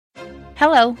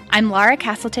Hello, I'm Laura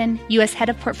Castleton, U.S. Head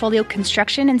of Portfolio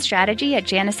Construction and Strategy at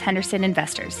Janus Henderson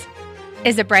Investors.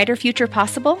 Is a brighter future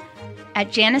possible?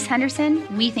 At Janus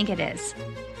Henderson, we think it is.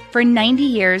 For 90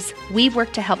 years, we've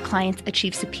worked to help clients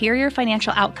achieve superior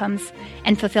financial outcomes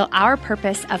and fulfill our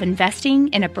purpose of investing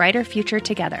in a brighter future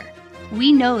together.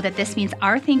 We know that this means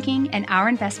our thinking and our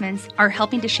investments are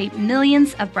helping to shape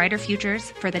millions of brighter futures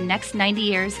for the next 90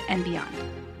 years and beyond.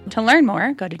 To learn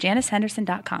more, go to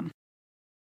janushenderson.com.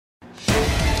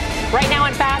 Right now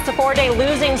in fast, a 4-day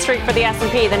losing streak for the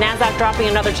S&P. The Nasdaq dropping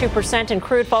another 2% and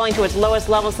crude falling to its lowest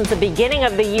level since the beginning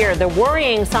of the year. The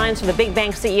worrying signs from the big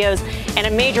bank CEOs and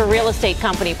a major real estate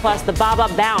company. Plus the Baba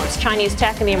bounce. Chinese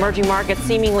tech and the emerging markets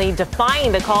seemingly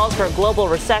defying the calls for a global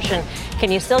recession.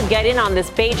 Can you still get in on this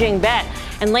Beijing bet?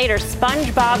 And later,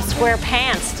 SpongeBob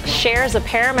SquarePants shares of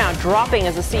Paramount dropping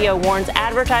as the CEO warns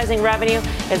advertising revenue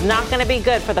is not going to be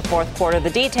good for the fourth quarter.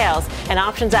 The details and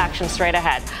options action straight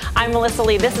ahead. I'm Melissa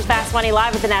Lee. This is Fast Money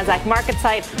live at the Nasdaq market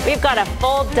site. We've got a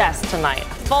full desk tonight,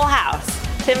 full house.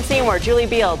 Tim Seymour, Julie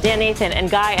Beal, Dan Nathan, and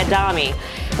Guy Adami.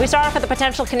 We start off with the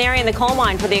potential canary in the coal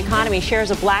mine for the economy.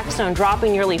 Shares of Blackstone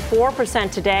dropping nearly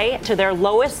 4% today to their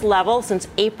lowest level since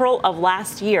April of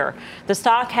last year. The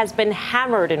stock has been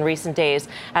hammered in recent days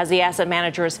as the asset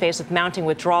manager is faced with mounting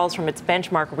withdrawals from its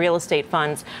benchmark real estate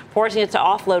funds, forcing it to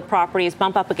offload properties,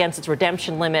 bump up against its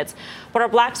redemption limits. But are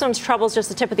Blackstone's troubles just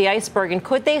the tip of the iceberg, and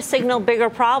could they signal bigger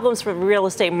problems for the real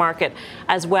estate market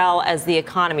as well as the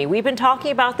economy? We've been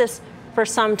talking about this for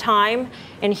some time,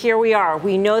 and here we are.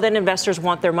 We know that investors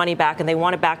want their money back, and they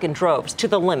want it back in droves, to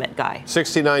the limit, Guy.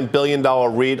 $69 billion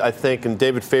REIT, I think, and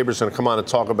David Faber's going to come on and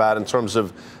talk about in terms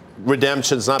of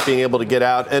redemptions, not being able to get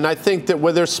out. And I think that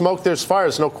where there's smoke, there's fire,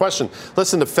 there's no question.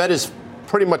 Listen, the Fed has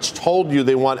pretty much told you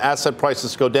they want asset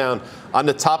prices to go down. On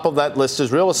the top of that list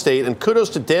is real estate. And kudos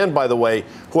to Dan, by the way,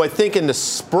 who I think in the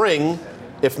spring,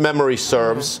 if memory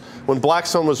serves, when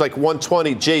Blackstone was like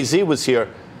 120, Jay-Z was here.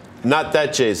 Not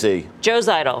that Jay-Z. Joe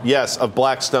Zeidel. Yes, of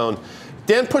Blackstone.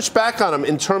 Dan pushed back on him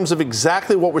in terms of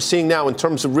exactly what we're seeing now in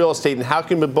terms of real estate and how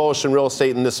can you be bullish in real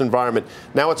estate in this environment.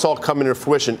 Now it's all coming to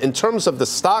fruition. In terms of the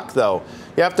stock, though,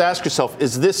 you have to ask yourself,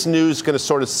 is this news going to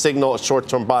sort of signal a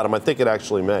short-term bottom? I think it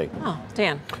actually may. Oh,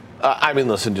 Dan.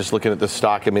 Listen, just looking at the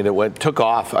stock, it took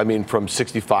off, from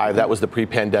 65. That was the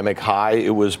pre-pandemic high.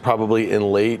 It was probably in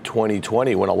late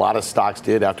 2020 when a lot of stocks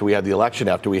did after we had the election,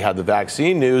 after we had the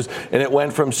vaccine news, and it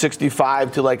went from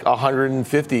 65 to like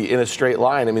 150 in a straight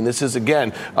line. This is,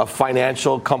 again, a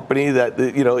financial company that,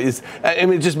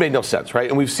 it just made no sense, right?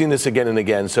 And we've seen this again and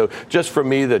again. So just for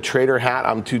me, the trader hat,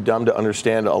 I'm too dumb to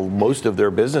understand most of their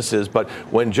businesses. But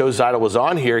when Joe Zeidel was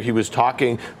on here, he was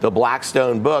talking the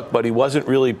Blackstone book, but he wasn't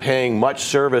really paying much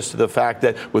service to the fact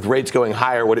that with rates going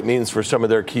higher, what it means for some of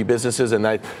their key businesses, and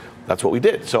that's what we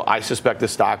did. So I suspect the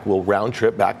stock will round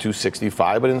trip back to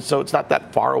 65, so it's not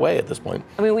that far away at this point.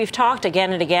 We've talked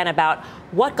again and again about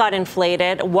what got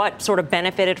inflated, what sort of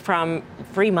benefited from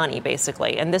free money,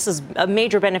 basically. And this is a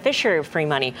major beneficiary of free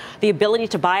money. The ability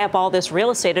to buy up all this real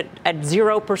estate at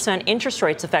 0% interest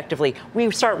rates effectively.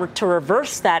 We start to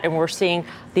reverse that, and we're seeing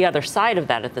the other side of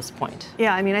that at this point.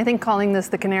 Yeah, I think calling this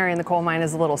the canary in the coal mine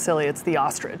is a little silly. It's the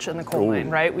ostrich in the coal mine,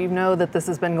 right? We know that this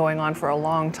has been going on for a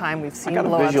long time. We've seen I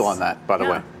got a visual on that, by the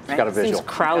way. Right? Got a visual. Seems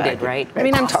crowded, right?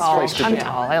 I'm tall.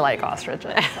 I like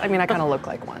ostriches. I kind of look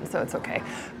like one, so it's okay.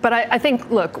 But I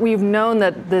think, look, we've known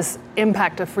that this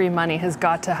impact of free money has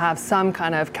got to have some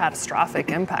kind of catastrophic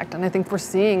impact. And I think we're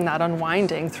seeing that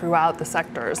unwinding throughout the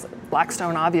sectors.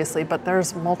 Blackstone, obviously, but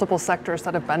there's multiple sectors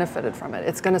that have benefited from it.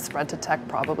 It's going to spread to tech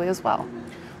probably as well.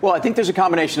 Well, I think there's a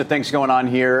combination of things going on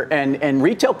here, and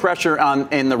retail pressure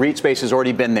in the REIT space has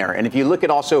already been there. And if you look at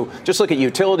just look at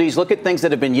utilities, look at things that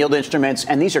have been yield instruments,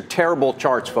 and these are terrible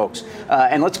charts, folks.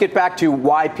 And let's get back to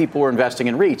why people are investing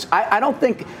in REITs. I don't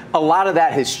think a lot of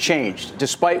that has changed,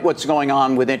 despite what's going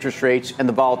on with interest rates and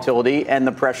the volatility and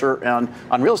the pressure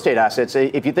on real estate assets.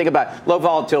 If you think about low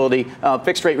volatility,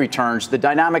 fixed rate returns, the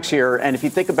dynamics here, and if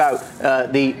you think about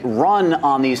the run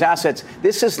on these assets,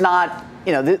 this is not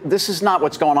this is not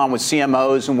what's going on with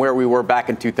CMOs and where we were back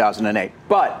in 2008.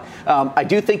 But I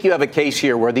do think you have a case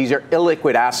here where these are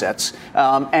illiquid assets.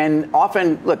 And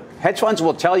often, look, hedge funds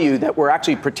will tell you that we're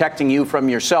actually protecting you from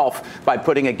yourself by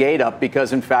putting a gate up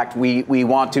because, in fact, we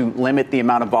want to limit the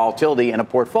amount of volatility in a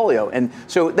portfolio. And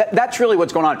so that's really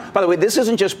what's going on. By the way, this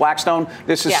isn't just Blackstone.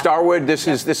 This is Starwood. This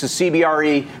is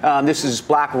CBRE. This is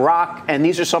BlackRock. And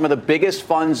these are some of the biggest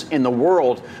funds in the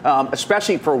world,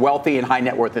 especially for wealthy and high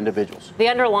net worth individuals. The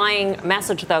underlying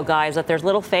message, though, guys, that there's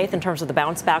little faith in terms of the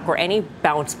bounce back or any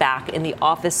bounce back in the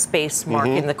office space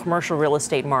market, in the commercial real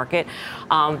estate market.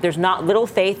 There's not little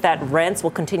faith that rents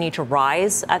will continue to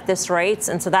rise at this rate.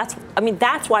 And so that's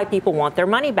why people want their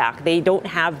money back. They don't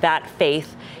have that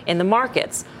faith in the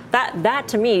markets. That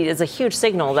to me is a huge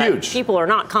signal that people are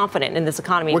not confident in this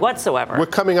economy whatsoever. We're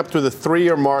coming up to the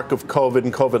 3-year mark of COVID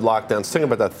and COVID lockdowns. Think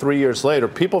about that. 3 years later,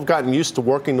 people have gotten used to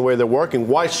working the way they're working.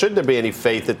 Why should there be any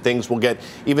faith that things will get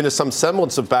even to some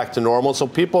semblance of back to normal? So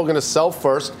people are going to sell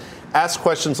first, ask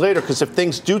questions later, because if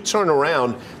things do turn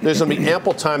around, there's going to be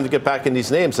ample time to get back in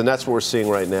these names, and that's what we're seeing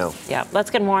right now. Yeah, let's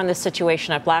get more on this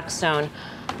situation at Blackstone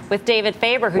with David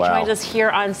Faber, who joins us here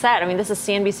on set. I mean, this is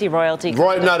CNBC royalty.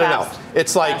 No.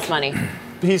 It's like money.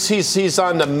 He's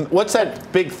on the, what's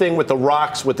that big thing with the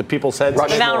rocks with the people's heads?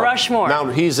 Mount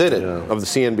Rushmore. He's in it of the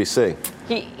CNBC.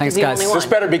 Thanks, guys. This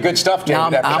better be good stuff,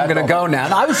 David. I'm going to go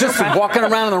now. I was just walking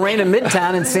around in the rain in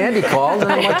Midtown, and Sandy called,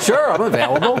 and I'm like, sure, I'm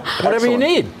available. Whatever you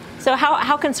need. So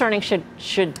how concerning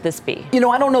should this be? I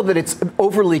don't know that it's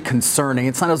overly concerning.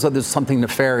 It's not as though there's something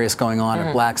nefarious going on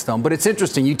at Blackstone. But it's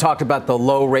interesting. You talked about the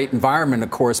low rate environment,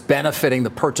 of course, benefiting the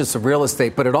purchase of real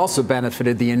estate, but it also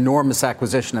benefited the enormous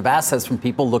acquisition of assets from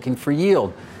people looking for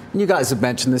yield. And you guys have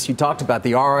mentioned this. You talked about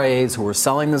the RIAs who were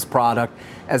selling this product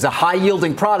as a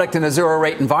high-yielding product in a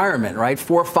zero-rate environment, right?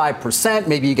 4 or 5%.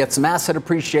 Maybe you get some asset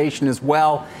appreciation as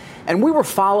well. And we were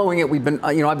following it.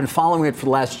 I've been following it for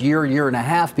the last year and a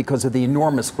half because of the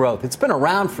enormous growth. It's been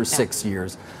around for 6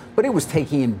 years, but it was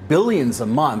taking in billions a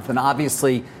month. And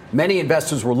obviously, many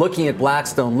investors were looking at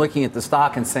Blackstone, looking at the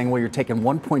stock and saying, well, you're taking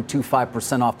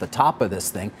 1.25% off the top of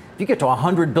this thing. If you get to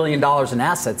 $100 billion in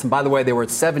assets, and by the way, they were at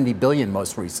 $70 billion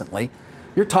most recently,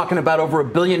 you're talking about over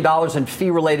 $1 billion in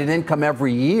fee-related income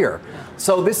every year.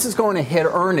 So this is going to hit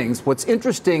earnings. What's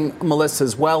interesting, Melissa,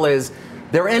 as well, is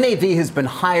their NAV has been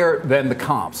higher than the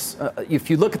comps. If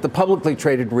you look at the publicly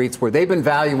traded REITs where they've been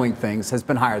valuing things, has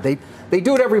been higher. They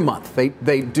do it every month.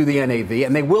 They do the NAV,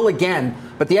 and they will again.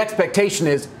 But the expectation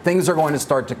is things are going to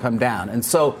start to come down. And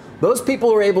so those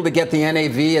people were able to get the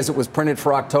NAV as it was printed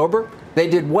for October. They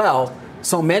did well.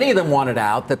 So many of them wanted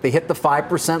out that they hit the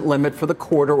 5% limit for the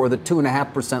quarter or the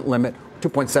 2.5% limit,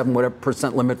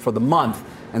 2.7% limit for the month.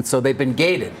 And so they've been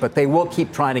gated, but they will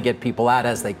keep trying to get people out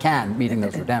as they can, meeting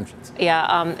those redemptions.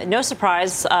 Yeah, no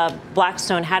surprise.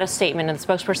 Blackstone had a statement, and the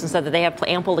spokesperson said that they have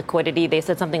ample liquidity. They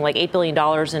said something like $8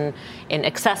 billion in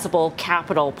accessible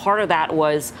capital. Part of that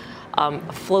was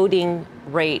floating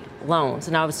rate loans.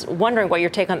 And I was wondering what your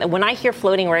take on that. When I hear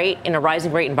floating rate in a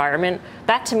rising rate environment,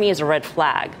 that to me is a red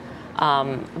flag.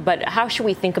 But how should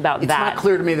we think about that? It's not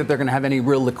clear to me that they're going to have any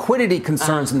real liquidity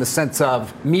concerns in the sense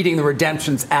of meeting the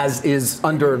redemptions as is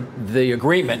under the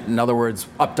agreement. In other words,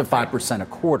 up to 5% a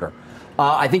quarter.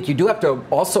 I think you do have to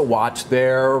also watch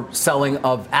their selling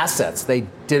of assets. They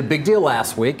did a big deal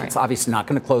last week. Right. It's obviously not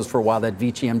going to close for a while, that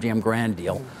Vici MGM Grand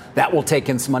deal. That will take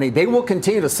in some money. They will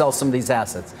continue to sell some of these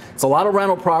assets. It's a lot of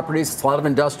rental properties. It's a lot of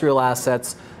industrial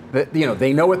assets.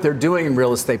 They know what they're doing in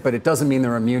real estate, but it doesn't mean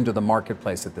they're immune to the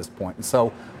marketplace at this point. And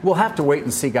so we'll have to wait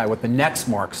and see, Guy, what the next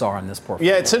marks are on this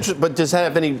portfolio. Yeah, it's interesting, but does that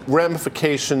have any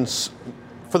ramifications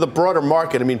for the broader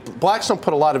market? I mean, Blackstone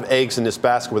put a lot of eggs in this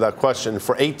basket without question.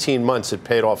 For 18 months, it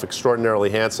paid off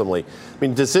extraordinarily handsomely. I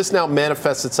mean, does this now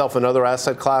manifest itself in other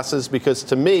asset classes? Because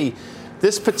to me,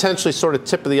 this potentially sort of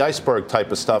tip of the iceberg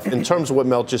type of stuff in terms of what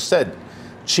Mel just said.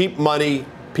 Cheap money,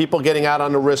 people getting out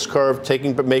on the risk curve,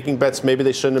 making bets maybe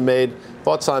they shouldn't have made.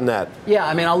 Thoughts on that? Yeah,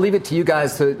 I mean, I'll leave it to you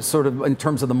guys to sort of, in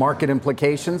terms of the market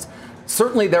implications.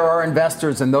 Certainly there are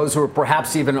investors and those who are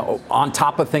perhaps even on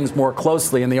top of things more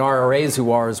closely, and the RRAs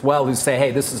who are as well, who say,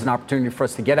 hey, this is an opportunity for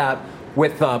us to get out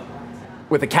with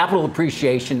a capital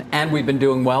appreciation, and we've been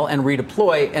doing well, and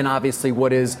redeploy, and obviously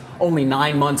what is only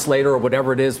 9 months later or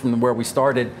whatever it is from where we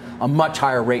started, a much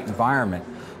higher rate environment.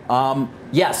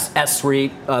 Yes,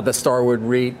 S-REIT, the Starwood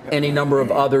REIT, any number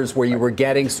of others where you were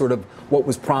getting sort of what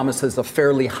was promised as a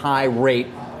fairly high rate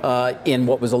in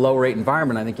what was a low rate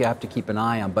environment, I think you have to keep an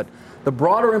eye on. But the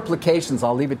broader implications,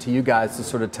 I'll leave it to you guys to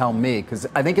sort of tell me, because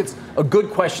I think it's a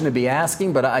good question to be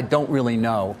asking, but I don't really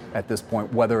know at this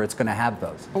point whether it's going to have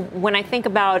those. When I think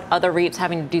about other REITs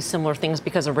having to do similar things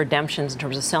because of redemptions in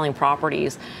terms of selling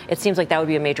properties, it seems like that would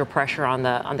be a major pressure on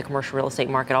the commercial real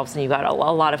estate market. All of a sudden, you've got a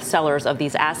lot of sellers of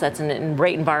these assets in a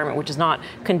rate environment which is not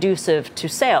conducive to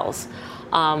sales.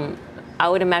 I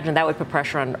would imagine that would put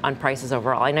pressure on prices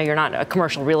overall. I know you're not a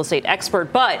commercial real estate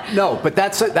expert, but no, but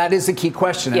that is a key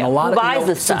question. Yeah, and a lot who buys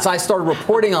this since stuff? I started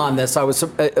reporting on this, I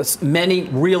was many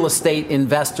real estate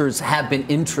investors have been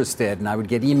interested, and I would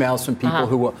get emails from people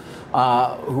who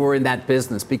are in that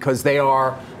business because they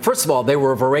are, first of all, they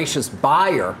were a voracious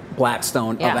buyer,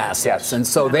 Blackstone, of assets, and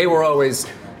so they were always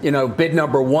bid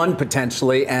number one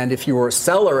potentially. And if you were a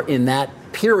seller in that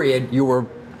period, you were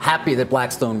happy that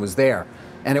Blackstone was there.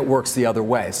 And it works the other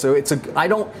way. So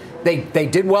they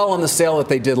did well on the sale that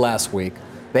they did last week.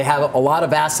 They have a lot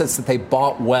of assets that they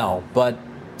bought well, but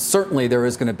certainly there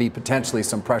is going to be potentially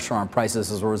some pressure on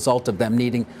prices as a result of them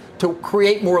needing to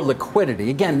create more liquidity.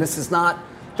 Again, this is not.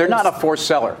 They're not a forced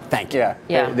seller. Thank you.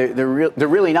 Yeah. They're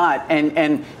really not.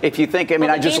 And if you think,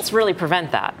 the gates really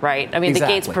prevent that, right? I mean,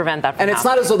 exactly. The gates prevent that from And it's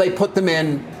not as though they put them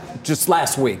in just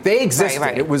last week. They existed.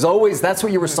 Right. It was always, that's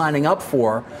what you were signing up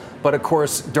for. But of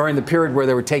course, during the period where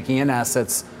they were taking in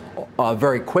assets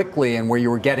very quickly and where you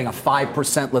were getting a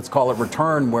 5%, let's call it,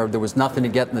 return, where there was nothing to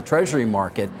get in the Treasury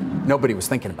market, nobody was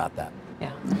thinking about that.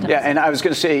 Yeah, and I was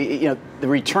going to say, the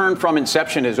return from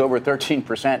inception is over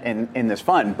 13% in this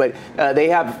fund, but they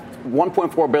have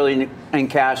 $1.4 billion in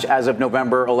cash as of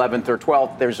November 11th or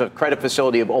 12th. There's a credit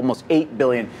facility of almost $8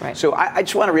 billion. Right. So I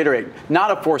just want to reiterate,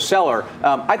 not a forced seller.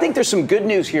 I think there's some good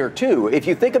news here, too. If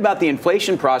you think about the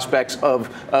inflation prospects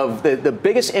of the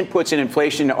biggest inputs in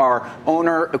inflation are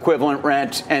owner equivalent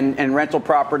rent and rental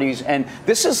properties. And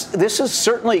this is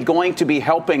certainly going to be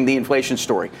helping the inflation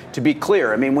story, to be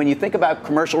clear. I mean, when you think about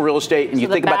commercial real estate and you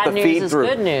think about the feed through.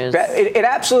 Good news. It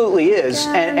absolutely is.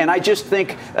 Yeah. And I just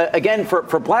think, again,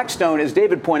 for Blackstone, as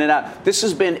David pointed out, this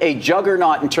has been a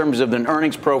juggernaut in terms of an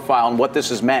earnings profile and what this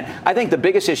has meant. I think the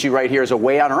biggest issue right here is a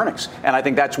way out earnings. And I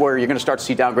think that's where you're going to start to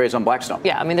see downgrades on Blackstone.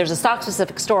 Yeah, I mean, there's a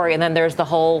stock-specific story, and then there's the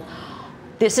whole,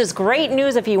 this is great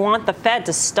news if you want the Fed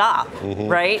to stop,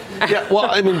 right? Yeah, well,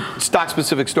 I mean,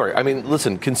 stock-specific story. I mean,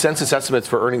 listen, consensus estimates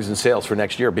for earnings and sales for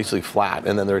next year are basically flat,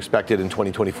 and then they're expected in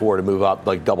 2024 to move up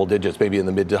like double digits, maybe in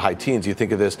the mid to high teens. You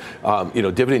think of this,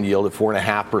 dividend yield at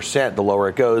 4.5%. The lower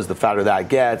it goes, the fatter that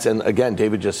gets. And again,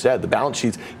 David just said the balance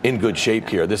sheet's in good shape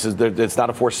here. It's not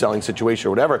a forced selling situation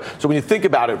or whatever. So when you think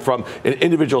about it from an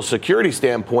individual security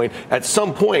standpoint, at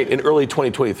some point in early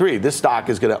 2023, this stock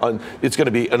is going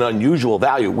to be an unusual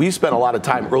value. We spent a lot of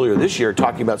time earlier this year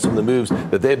talking about some of the moves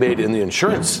that they made in the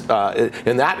insurance,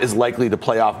 and that is likely to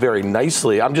play off very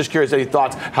nicely. I'm just curious, any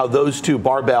thoughts how those two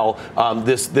barbell,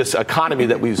 this economy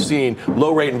that we've seen,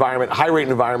 low rate environment, high rate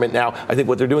environment now, I think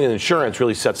what they're doing in insurance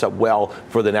really sets up well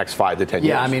for the next 5 to 10 years.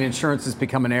 Yeah, I mean, insurance has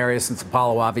become an area since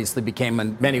Apollo obviously became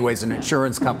in many ways an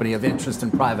insurance company of interest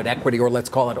in private equity, or let's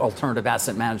call it alternative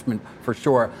asset management for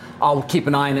sure. I'll keep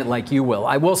an eye on it like you will.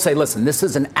 I will say, listen, this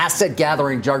is an asset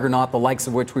gathering juggernaut, the likes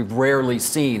of which we've rarely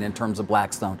seen in terms of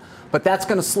Blackstone. But that's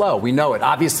going to slow. We know it.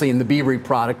 Obviously in the BREIT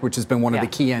product, which has been one of the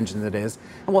key engines it is.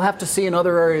 And we'll have to see in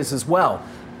other areas as well.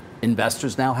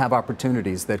 Investors now have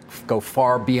opportunities that go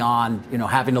far beyond,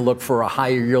 having to look for a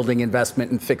higher yielding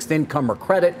investment in fixed income or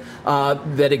credit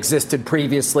that existed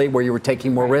previously where you were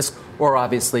taking more risk, or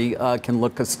obviously can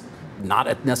look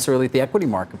not necessarily at the equity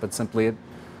market, but simply at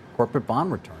corporate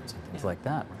bond returns and things like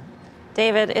that. Right?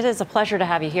 David, it is a pleasure to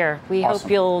have you here. We hope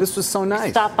you'll this was so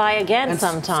nice. Stop by again and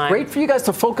sometime. It's great for you guys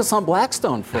to focus on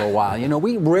Blackstone for a while.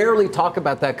 We rarely talk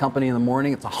about that company in the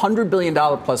morning. It's a $100 billion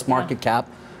plus market cap.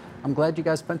 I'm glad you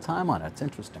guys spent time on it. It's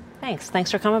interesting.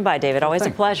 Thanks for coming by, David. Always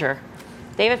a pleasure.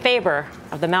 David Faber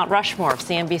of the Mount Rushmore of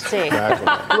CNBC.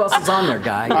 Exactly. Who else is on there,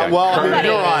 Guy? You're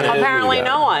on it. Apparently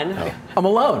no one. I'm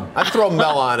alone. I throw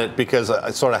Mel on it because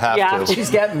I sort of have to. She's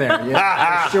getting there.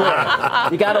 Yeah, for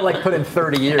sure. You got to put in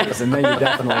 30 years, and then you're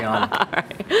definitely on it. All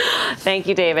right. Thank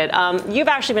you, David. You've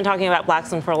actually been talking about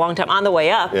Blackstone for a long time. On the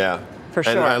way up. Yeah. For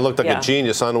sure. And I looked like a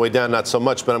genius on the way down, not so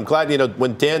much. But I'm glad,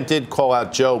 when Dan did call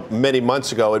out Joe many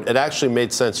months ago, it actually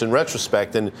made sense in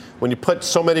retrospect. And when you put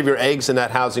so many of your eggs in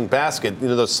that housing basket,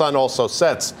 the sun also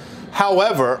sets.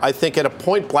 However, I think at a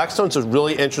point, Blackstone's a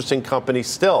really interesting company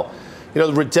still.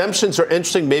 The redemptions are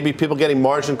interesting. Maybe people getting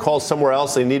margin calls somewhere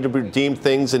else. They need to redeem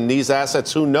things in these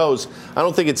assets. Who knows? I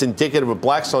don't think it's indicative of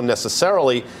Blackstone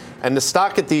necessarily. And the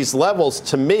stock at these levels,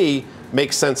 to me,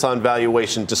 makes sense on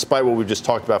valuation, despite what we just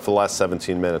talked about for the last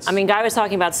 17 minutes. I mean, Guy was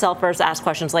talking about sell first, ask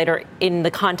questions later in the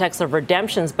context of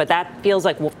redemptions, but that feels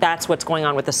like that's what's going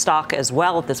on with the stock as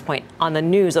well at this point on the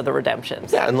news of the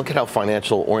redemptions. Yeah, and look at how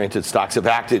financial-oriented stocks have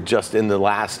acted just in the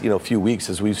last few weeks,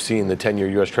 as we've seen the 10-year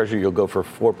U.S. Treasury yield go for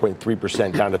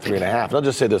 4.3% down to 3.5%. And I'll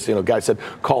just say this, Guy said,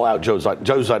 call out Joe Zeidel.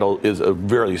 Joe Zeidel is a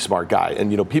very smart guy,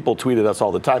 and people tweeted us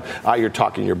all the time, you're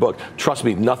talking your book. Trust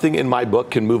me, nothing in my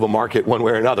book can move a market one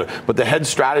way or another, but the head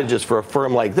strategist for a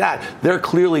firm like that, they're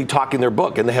clearly talking their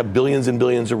book, and they have billions and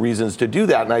billions of reasons to do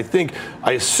that. And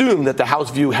I assume that the house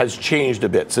view has changed a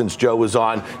bit since Joe was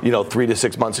on, 3 to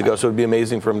 6 months ago. So it'd be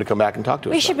amazing for him to come back and talk to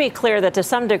us. We should be clear that to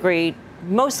some degree,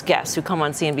 most guests who come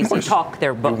on CNBC talk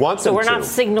their book. So we're not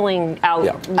signaling out,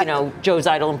 Joe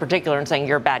Zeidel in particular and saying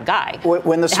you're a bad guy.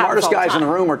 When the smartest guys in the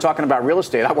room are talking about real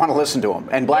estate, I want to listen to them.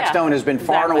 And Blackstone has been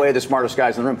far and away the smartest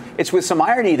guys in the room. It's with some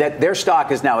irony that their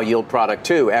stock is now a yield product,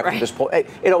 too, after this poll.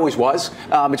 It always was.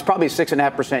 It's probably a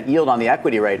 6.5% yield on the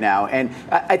equity right now. And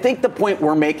I think the point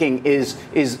we're making is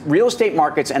real estate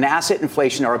markets and asset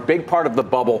inflation are a big part of the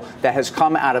bubble that has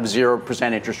come out of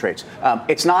 0% interest rates.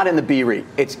 It's not in the B REIT.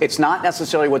 It's not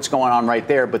necessarily what's going on right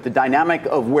there, but the dynamic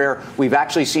of where we've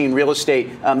actually seen real estate.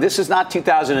 This is not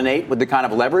 2008 with the kind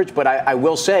of leverage, but I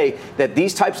will say that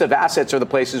these types of assets are the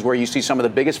places where you see some of the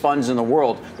biggest funds in the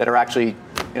world that are actually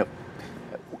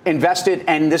invested,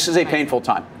 and this is a painful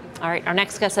time. All right, our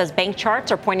next guest says bank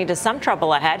charts are pointing to some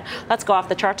trouble ahead. Let's go off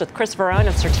the charts with Chris Verone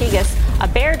of Strategas, a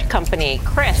Baird company.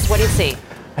 Chris, what do you see?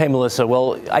 Hey, Melissa.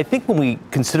 Well, I think when we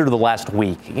consider the last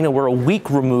week, we're a week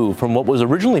removed from what was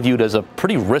originally viewed as a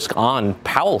pretty risk-on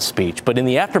Powell speech. But in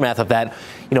the aftermath of that,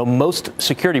 most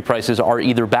security prices are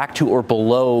either back to or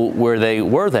below where they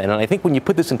were then. And I think when you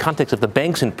put this in context of the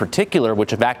banks in particular,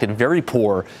 which have acted very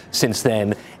poor since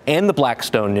then, and the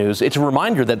Blackstone news, it's a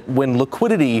reminder that when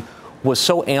liquidity was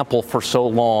so ample for so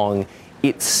long,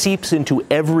 it seeps into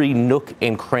every nook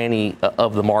and cranny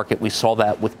of the market. We saw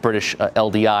that with British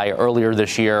LDI earlier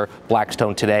this year,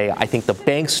 Blackstone today. I think the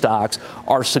bank stocks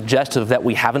are suggestive that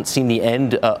we haven't seen the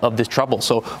end of this trouble.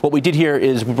 So what we did here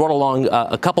is we brought along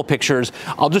a couple pictures.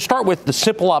 I'll just start with the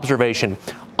simple observation.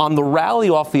 On the rally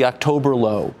off the October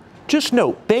low, just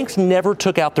note, banks never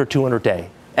took out their 200-day.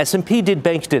 S&P did,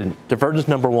 banks didn't. Divergence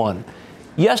number one.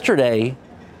 Yesterday,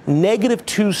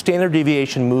 -2 standard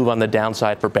deviation move on the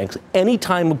downside for banks.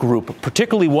 Anytime a group,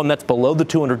 particularly one that's below the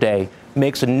 200-day,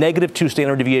 makes a -2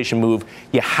 standard deviation move,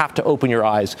 you have to open your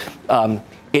eyes.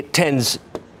 It tends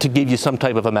to give you some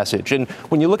type of a message. And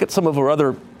when you look at some of our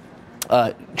other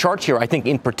charts here, I think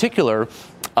in particular,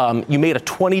 you made a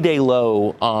 20-day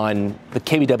low on the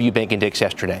KBW Bank Index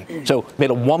yesterday. So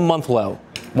made a 1-month low.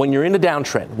 When you're in a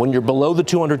downtrend, when you're below the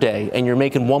 200-day and you're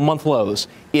making 1-month lows,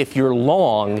 if you're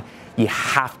long, you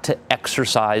have to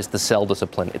exercise the sell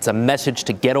discipline. It's a message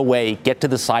to get away, get to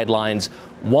the sidelines.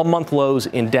 1-month lows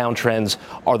in downtrends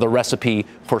are the recipe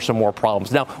for some more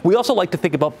problems. Now, we also like to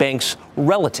think about banks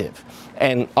relative.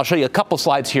 And I'll show you a couple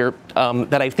slides here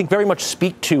that I think very much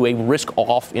speak to a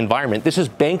risk-off environment. This is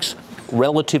banks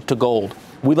relative to gold.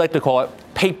 We like to call it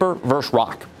paper versus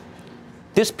rock.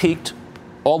 This peaked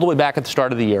all the way back at the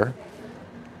start of the year.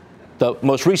 The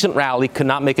most recent rally could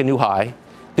not make a new high.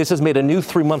 This has made a new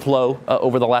 3-month low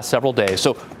over the last several days.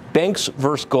 So banks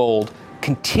versus gold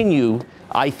continue,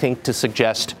 I think, to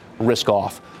suggest risk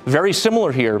off. Very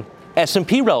similar here,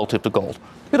 S&P relative to gold.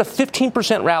 We had a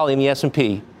 15% rally in the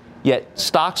S&P, yet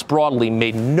stocks broadly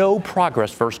made no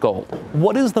progress versus gold.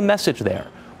 What is the message there?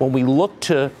 When we look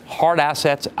to hard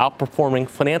assets outperforming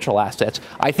financial assets,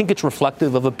 I think it's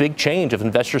reflective of a big change of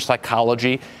investor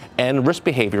psychology and risk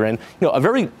behavior. And, a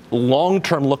very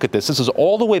long-term look at this. This is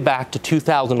all the way back to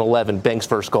 2011, banks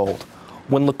versus gold.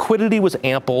 When liquidity was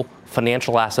ample,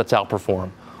 financial assets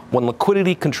outperform. When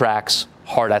liquidity contracts,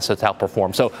 hard assets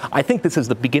outperform. So I think this is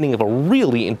the beginning of a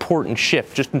really important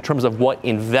shift just in terms of what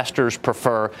investors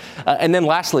prefer. And then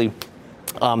lastly,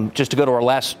 just to go to our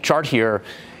last chart here,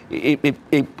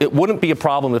 it wouldn't be a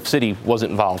problem if Citi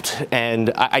wasn't involved.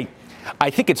 And I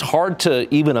think it's hard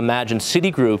to even imagine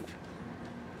Citigroup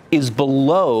is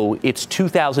below its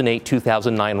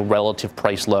 2008-2009 relative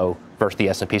price low versus the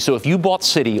S&P. So if you bought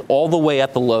Citi all the way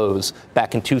at the lows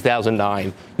back in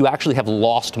 2009, you actually have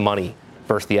lost money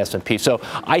versus the S&P. So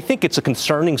I think it's a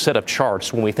concerning set of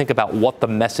charts when we think about what the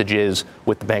message is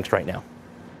with the banks right now.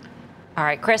 All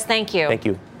right, Chris, thank you. Thank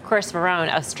you. Chris Verone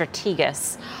of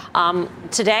Strategas.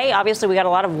 Today, obviously, we got a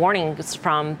lot of warnings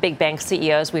from big bank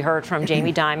CEOs. We heard from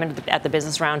Jamie Dimon at the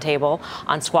Business Roundtable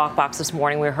on Squawk Box this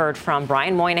morning. We heard from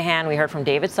Brian Moynihan. We heard from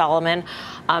David Solomon.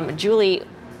 Julie,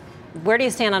 where do you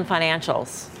stand on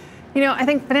financials? I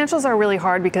think financials are really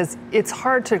hard because it's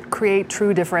hard to create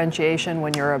true differentiation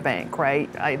when you're a bank, right?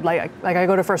 I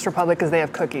go to First Republic because they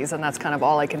have cookies, and that's kind of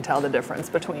all I can tell the difference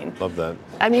between. Love that.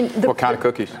 I mean, what kind of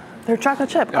cookies? They're chocolate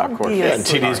chip. Yeah, of course. Yeah, and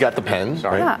TD's got the pens,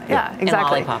 right? Yeah,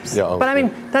 exactly. And lollipops. Yeah, but I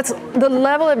mean, that's the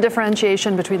level of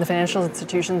differentiation between the financial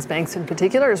institutions, banks in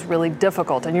particular, is really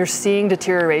difficult. And you're seeing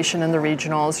deterioration in the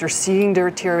regionals. You're seeing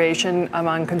deterioration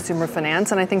among consumer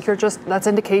finance. And I think that's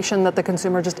indication that the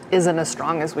consumer just isn't as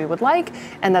strong as we would like.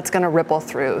 And that's going to ripple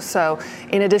through. So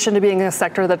in addition to being a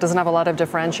sector that doesn't have a lot of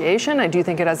differentiation, I do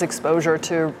think it has exposure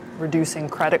to reducing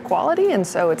credit quality, and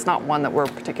so it's not one that we're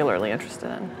particularly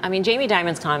interested in. I mean, Jamie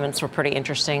Dimon's comments were pretty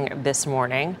interesting this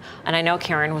morning, and I know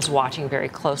Karen was watching very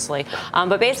closely.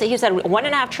 But basically, he said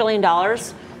 $1.5 trillion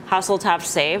households have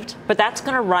saved, but that's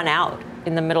going to run out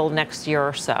in the middle of next year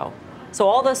or so. So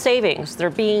all those savings, they're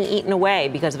being eaten away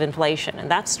because of inflation,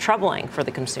 and that's troubling for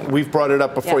the consumer. We've brought it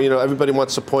up before. Yeah. You know, everybody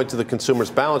wants to point to the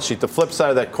consumer's balance sheet. The flip side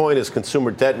of that coin is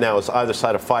consumer debt now is either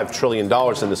side of $5 trillion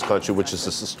in this country, which is a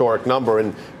historic number,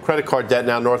 and credit card debt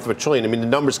now north of $1 trillion. I mean, the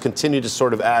numbers continue to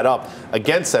sort of add up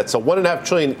against that. So $1.5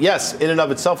 trillion, yes, in and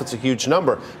of itself, it's a huge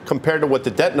number compared to what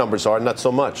the debt numbers are, not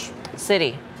so much.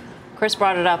 Citi. Chris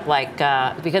brought it up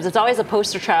because it's always a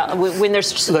poster child. When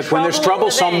there's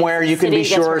trouble somewhere, you can be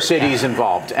sure Citi's yeah.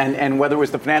 involved. And whether it was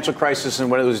the financial crisis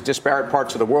and whether it was disparate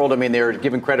parts of the world, I mean, they're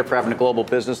given credit for having a global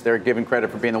business. They're given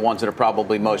credit for being the ones that are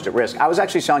probably most at risk. I was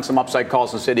actually selling some upside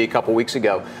calls in Citi a couple weeks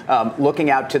ago, looking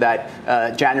out to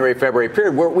that January, February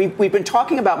period where we've been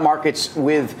talking about markets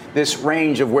with this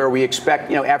range of where we expect,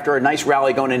 you know, after a nice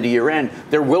rally going into year end,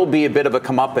 there will be a bit of a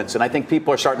comeuppance. And I think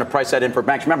people are starting to price that in for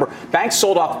banks. Remember, banks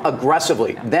sold off aggressively.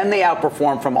 Then they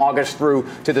outperformed from August through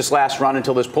to this last run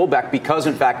until this pullback because,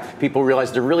 in fact, people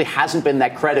realized there really hasn't been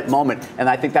that credit moment. And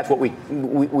I think that's what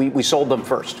we sold them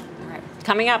first.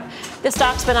 Coming up, the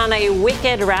stock's been on a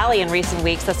wicked rally in recent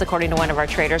weeks. That's according to one of our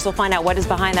traders. We'll find out what is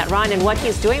behind that run and what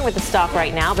he's doing with the stock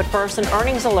right now. But first, an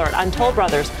earnings alert on Toll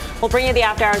Brothers. We'll bring you the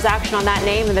after-hours action on that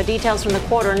name and the details from the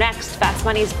quarter next. Fast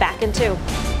Money's back in 2.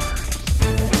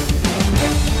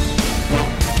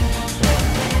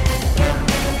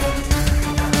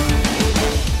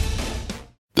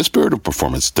 The spirit of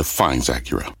performance defines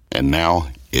Acura, and now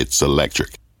it's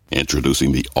electric.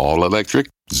 Introducing the all-electric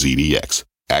ZDX,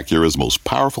 Acura's most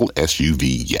powerful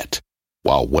SUV yet.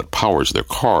 While what powers their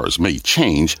cars may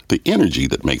change, the energy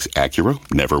that makes Acura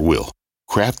never will.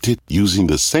 Crafted using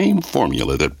the same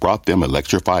formula that brought them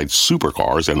electrified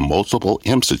supercars and multiple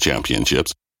IMSA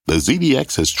championships, the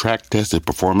ZDX has track-tested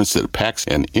performance that packs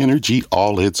an energy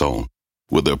all its own.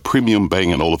 With a premium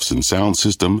Bang & Olufsen sound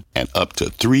system and up to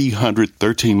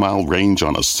 313-mile range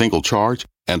on a single charge,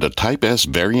 and a Type S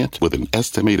variant with an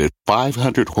estimated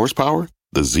 500 horsepower,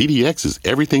 the ZDX is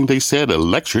everything they said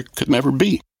electric could never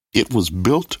be. It was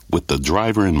built with the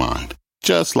driver in mind,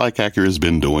 just like Acura's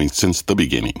been doing since the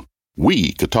beginning.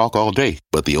 We could talk all day,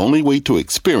 but the only way to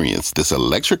experience this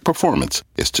electric performance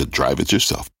is to drive it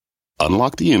yourself.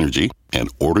 Unlock the energy and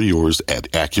order yours at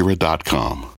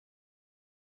Acura.com.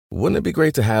 Wouldn't it be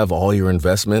great to have all your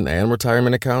investment and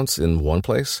retirement accounts in one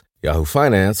place? Yahoo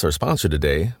Finance, our sponsor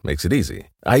today, makes it easy.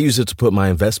 I use it to put my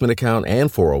investment account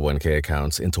and 401k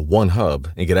accounts into one hub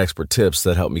and get expert tips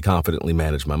that help me confidently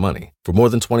manage my money. For more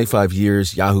than 25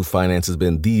 years, Yahoo Finance has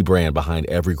been the brand behind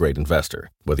every great investor.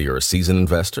 Whether you're a seasoned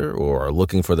investor or are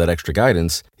looking for that extra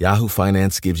guidance, Yahoo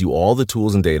Finance gives you all the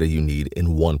tools and data you need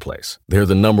in one place. They're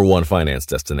the #1 finance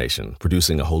destination,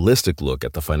 producing a holistic look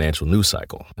at the financial news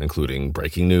cycle, including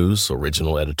breaking news,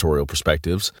 original editorial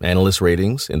perspectives, analyst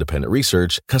ratings, independent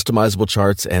research, customizable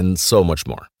charts, and so much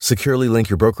more. Securely link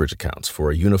your brokerage accounts for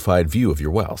a unified view of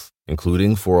your wealth,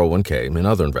 including 401k and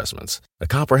other investments. A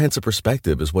comprehensive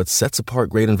perspective is what sets apart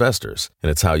great investors, and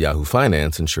it's how Yahoo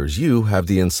Finance ensures you have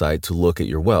the insight to look at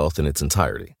your wealth in its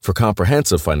entirety. For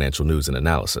comprehensive financial news and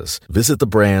analysis, visit the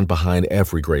brand behind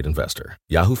every great investor,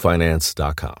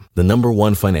 yahoofinance.com, the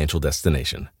 #1 financial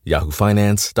destination,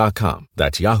 yahoofinance.com.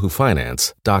 That's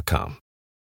yahoofinance.com.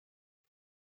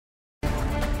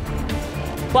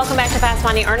 Welcome back to Fast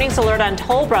Money. Earnings alert on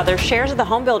Toll Brothers. Shares of the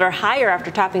home builder higher after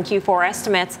topping Q4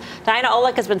 estimates. Diana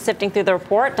Olick has been sifting through the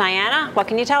report. Diana, what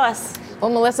can you tell us? Well,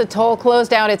 Melissa, Toll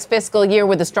closed out its fiscal year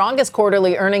with the strongest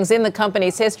quarterly earnings in the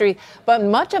company's history, but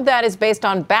much of that is based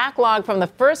on backlog from the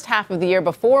first half of the year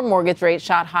before mortgage rates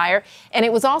shot higher, and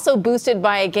it was also boosted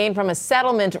by a gain from a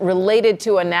settlement related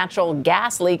to a natural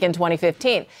gas leak in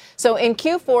 2015. So in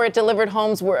Q4, delivered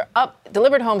homes were up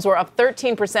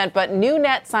 13%, but new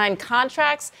net signed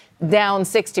contracts down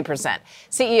 60%.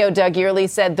 CEO Doug Yearley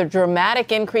said the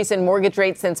dramatic increase in mortgage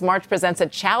rates since March presents a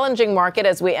challenging market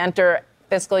as we enter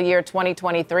fiscal year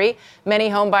 2023. Many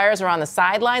homebuyers are on the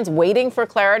sidelines waiting for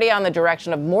clarity on the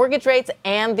direction of mortgage rates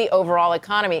and the overall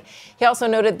economy. He also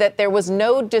noted that there was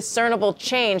no discernible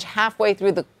change halfway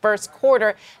through the first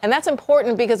quarter, and that's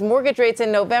important because mortgage rates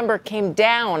in November came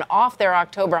down off their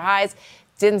October highs.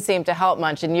 Didn't seem to help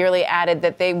much, and Yearley added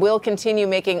that they will continue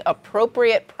making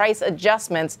appropriate price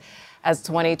adjustments as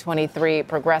 2023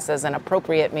 progresses, and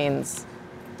appropriate means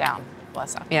down.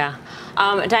 Bless up. Yeah.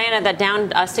 Diana, that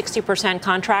down 60%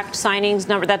 contract signings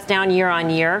number, that's down year on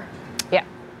year. Yeah.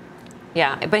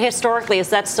 Yeah. But historically, is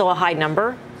that still a high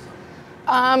number?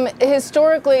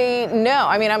 Historically, no.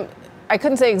 I mean, I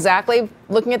couldn't say exactly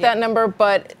looking at that number,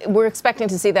 but we're expecting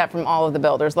to see that from all of the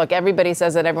builders. Look, everybody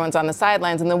says that everyone's on the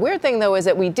sidelines. And the weird thing, though, is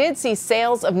that we did see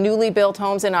sales of newly built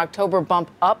homes in October bump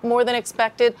up more than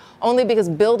expected, only because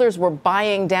builders were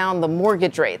buying down the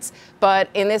mortgage rates. But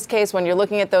in this case, when you're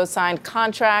looking at those signed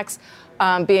contracts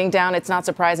being down, it's not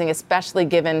surprising, especially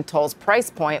given Toll's price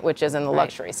point, which is in the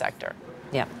luxury sector.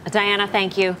 Yeah. Diana,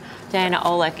 thank you. Diana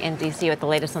Olick in D.C. with the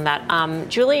latest on that.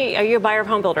 Julie, are you a buyer of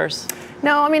home builders?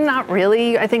 No, I mean, not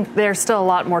really. I think there's still a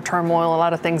lot more turmoil, a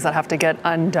lot of things that have to get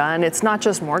undone. It's not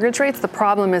just mortgage rates. The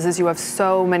problem is you have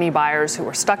so many buyers who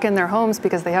are stuck in their homes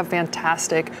because they have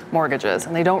fantastic mortgages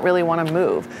and they don't really want to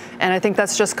move. And I think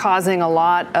that's just causing a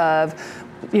lot of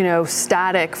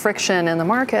static friction in the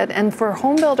market. And for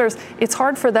home builders, it's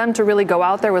hard for them to really go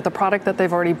out there with a product that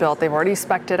they've already built. They've already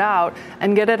spec'd it out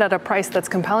and get it at a price that's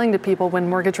compelling to people when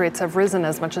mortgage rates have risen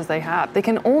as much as they have. They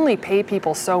can only pay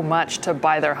people so much to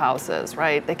buy their houses,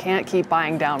 right? They can't keep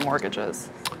buying down mortgages.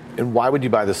 And why would you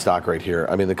buy this stock right here?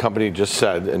 I mean, the company just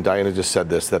said, and Diana just said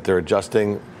this, that they're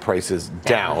adjusting prices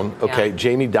down. Okay, yeah.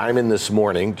 Jamie Dimon this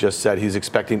morning just said he's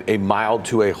expecting a mild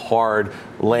to a hard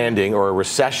landing or a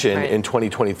recession in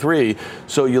 2023.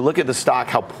 So you look at the stock,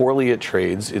 how poorly it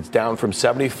trades. It's down from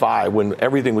 75 when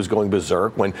everything was going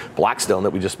berserk, when Blackstone,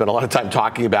 that we just spent a lot of time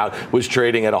talking about, was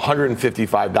trading at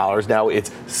 $155. Now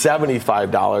it's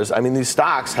 $75. I mean, these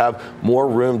stocks have more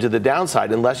room to the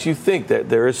downside unless you think that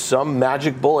there is some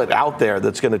magic bullet out there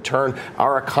that's going to turn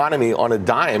our economy on a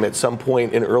dime at some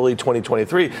point in early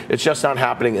 2023. It's just not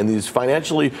happening. And these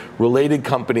financially related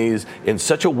companies in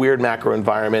such a weird macro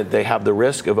environment, they have the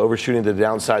risk of overshooting to the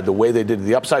downside the way they did to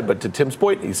the upside. But to Tim's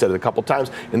point, he said it a couple times,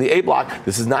 in the A block,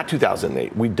 this is not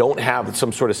 2008. We don't have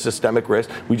some sort of systemic risk.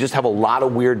 We just have a lot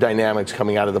of weird dynamics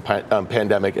coming out of the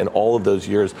pandemic and all of those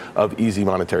years of easy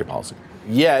monetary policy.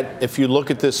 Yet, if you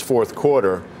look at this fourth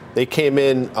quarter, they came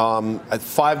in at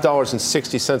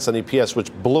 $5.60 on EPS,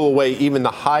 which blew away even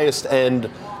the highest end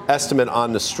estimate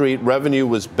on the street. Revenue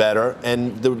was better.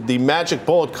 And the magic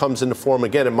bullet comes in the form,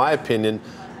 again, in my opinion,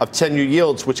 of 10-year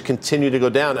yields, which continue to go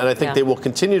down. And I think they will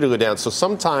continue to go down. So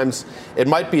sometimes it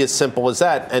might be as simple as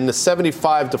that. And the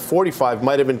 75 to 45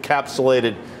 might have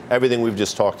encapsulated everything we've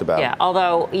just talked about. Yeah,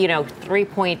 although,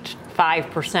 3.5%,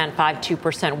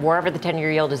 5.2%, wherever the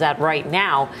 10-year yield is at right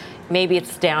now, maybe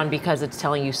it's down because it's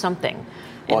telling you something.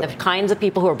 And the kinds of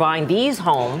people who are buying these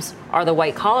homes are the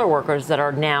white-collar workers that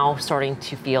are now starting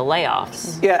to feel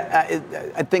layoffs. Yeah,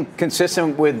 I think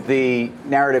consistent with the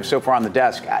narrative so far on the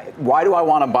desk, why do I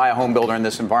want to buy a home builder in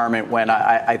this environment when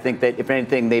I think that, if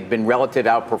anything, they've been relative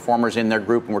outperformers in their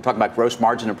group, and we're talking about gross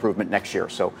margin improvement next year.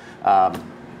 So,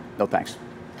 no thanks.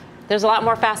 There's a lot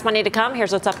more Fast Money to come.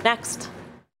 Here's what's up next.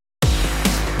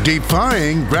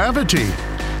 Defying gravity.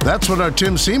 That's what our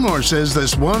Tim Seymour says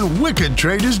this one wicked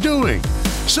trade is doing.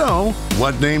 So,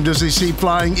 what name does he see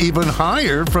flying even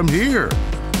higher from here?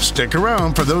 Stick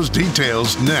around for those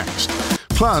details next.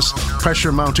 Plus,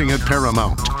 pressure mounting at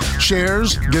Paramount.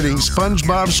 Shares getting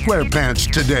SpongeBob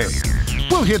SquarePants today.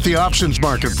 We'll hit the options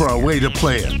market for a way to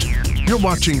play it. You're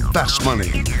watching Fast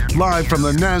Money, live from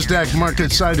the NASDAQ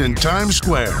market site in Times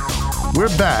Square. We're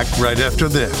back right after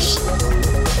this.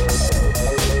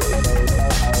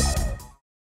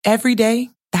 Every day,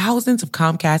 thousands of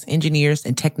Comcast engineers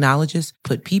and technologists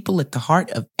put people at the heart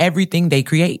of everything they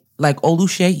create. Like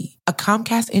Oluseyi, a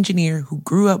Comcast engineer who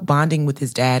grew up bonding with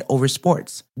his dad over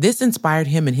sports. This inspired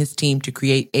him and his team to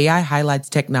create AI Highlights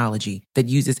technology that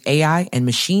uses AI and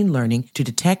machine learning to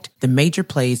detect the major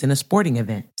plays in a sporting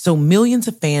event. So millions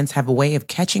of fans have a way of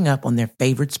catching up on their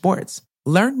favorite sports.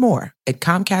 Learn more at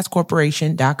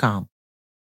ComcastCorporation.com.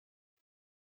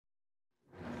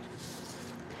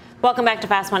 Welcome back to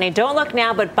Fast Money. Don't look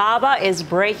now, but Baba is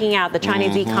breaking out. The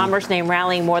Chinese e-commerce name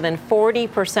rallying more than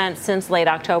 40% since late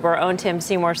October. Own Tim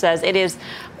Seymour says it is,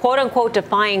 quote unquote,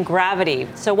 defying gravity.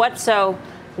 So what's so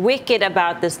wicked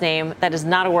about this name? That is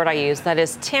not a word I use. That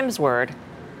is Tim's word.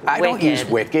 I don't use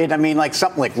wicked. I mean, like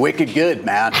something like wicked good,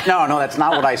 man. No, that's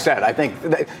not what I said. I think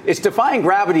it's defying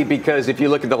gravity because if you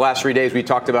look at the last 3 days we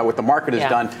talked about what the market has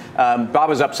done,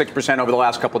 Baba's up 6% over the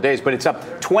last couple of days, but it's up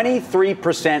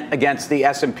 23% against the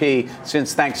S&P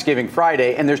since Thanksgiving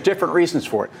Friday, and there's different reasons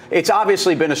for it. It's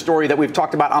obviously been a story that we've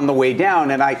talked about on the way down,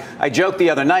 and I joked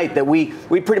the other night that we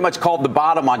pretty much called the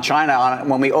bottom on China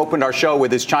when we opened our show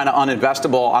with "Is China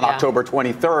uninvestable?" on October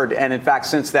 23rd, and in fact,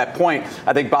 since that point,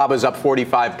 I think Baba's up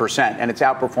 45%, and it's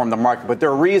outperformed the market. But there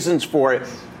are reasons for it.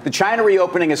 The China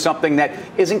reopening is something that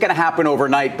isn't going to happen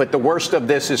overnight, but the worst of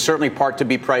this is certainly part to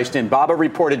be priced in. Baba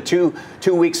reported two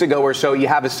weeks ago or so, you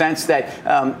have a sense that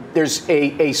there's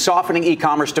a softening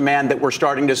e-commerce demand that we're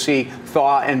starting to see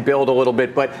thaw and build a little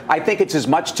bit. But I think it's as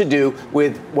much to do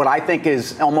with what I think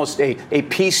is almost a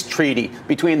peace treaty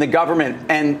between the government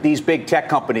and these big tech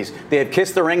companies. They have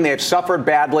kissed the ring. They have suffered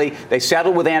badly. They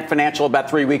settled with Ant Financial about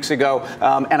 3 weeks ago.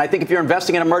 And I think if you're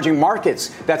investing in emerging markets,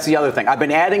 that's the other thing. I've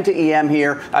been adding to EM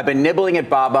here. I've been nibbling at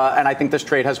Baba, and I think this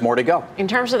trade has more to go. In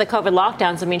terms of the COVID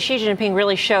lockdowns, I mean, Xi Jinping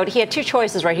really showed he had two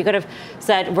choices, right? He could have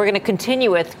said, we're going to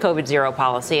continue with COVID zero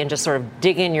policy and just sort of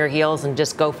dig in your heels and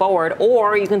just go forward.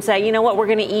 Or you can say, you know what, we're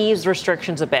going to ease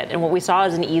restrictions a bit. And what we saw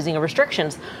is an easing of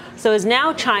restrictions. So is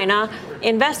now China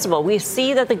investable? We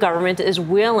see that the government is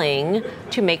willing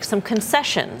to make some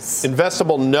concessions.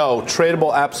 Investable, no.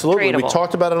 Tradable, absolutely. Tradable. We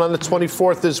talked about it on the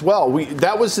 24th as well.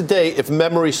 That was the day, if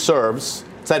memory serves.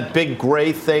 It's that big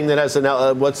gray thing that has an,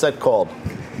 what's that called?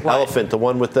 What? Elephant, the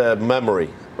one with the memory,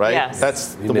 right? Yes.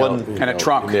 That's the one. And a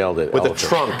trunk. Nailed it. With Elephant. the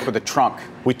trunk. With the trunk.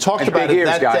 We talked And about big it ears,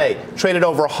 that guy. day. Traded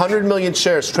over 100 million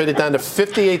shares, traded down to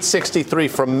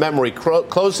 58.63 from memory.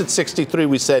 Closed at 63.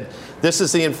 We said, this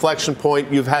is the inflection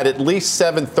point. You've had at least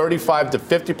 35 to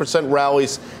 50%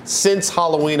 rallies since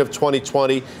Halloween of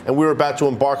 2020, and we were about to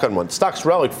embark on one. Stock's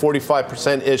rallied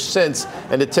 45%-ish since,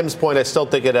 and to Tim's point, I still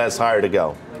think it has higher to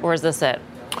go. Where's this at?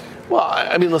 Well,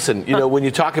 I mean, listen, you know, when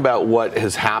you talk about what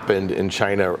has happened in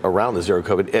China around the zero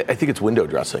COVID, I think it's window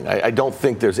dressing. I don't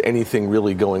think there's anything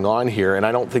really going on here, and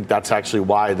I don't think that's actually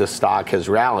why the stock has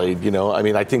rallied. You know, I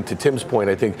mean, I think to Tim's point,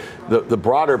 I think the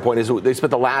broader point is they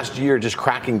spent the last year just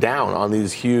cracking down on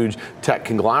these huge tech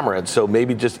conglomerates. So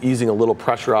maybe just easing a little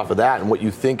pressure off of that, and what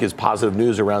you think is positive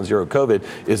news around zero COVID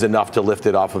is enough to lift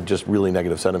it off of just really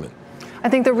negative sentiment. I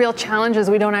think the real challenge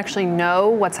is we don't actually know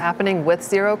what's happening with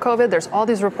zero COVID. There's all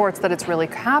these reports that it's really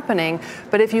happening.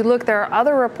 But if you look, there are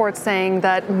other reports saying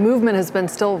that movement has been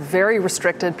still very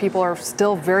restricted. People are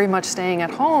still very much staying at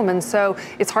home. And so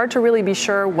it's hard to really be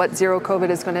sure what zero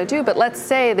COVID is going to do. But let's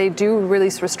say they do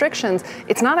release restrictions.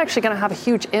 It's not actually going to have a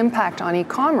huge impact on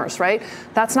e-commerce, right?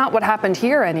 That's not what happened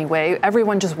here anyway.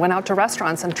 Everyone just went out to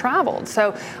restaurants and traveled.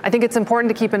 So I think it's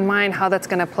important to keep in mind how that's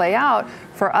going to play out.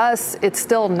 For us, it's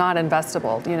still not investable,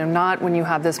 not when you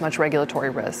have this much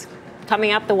regulatory risk.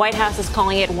 Coming up, the White House is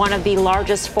calling it one of the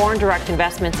largest foreign direct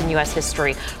investments in U.S.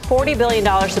 history. $40 billion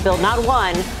to build not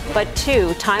one, but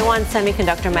two Taiwan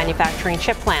semiconductor manufacturing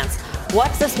chip plants.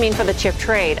 What's this mean for the chip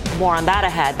trade? More on that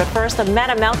ahead. But first, the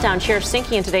Meta meltdown shares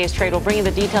sinking in today's trade. We'll bring you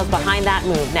the details behind that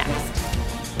move next.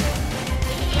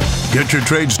 Get your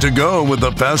trades to go with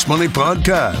the Fast Money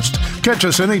Podcast. Catch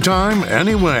us anytime,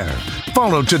 anywhere.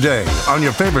 Follow today on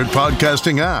your favorite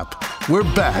podcasting app. We're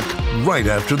back right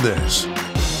after this.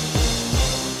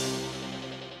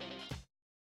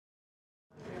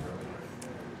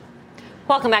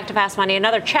 Welcome back to Fast Money.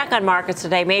 Another check on markets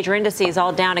today. Major indices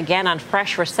all down again on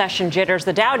fresh recession jitters.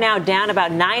 The Dow now down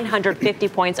about 950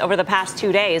 points over the past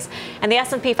 2 days. And the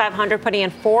S&P 500 putting in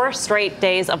 4 straight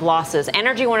days of losses.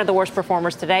 Energy, one of the worst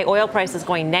performers today. Oil prices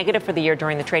going negative for the year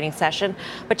during the trading session.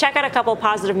 But check out a couple of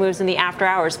positive moves in the after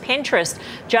hours. Pinterest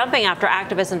jumping after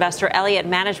activist investor Elliott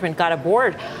Management got a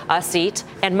board seat.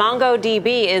 And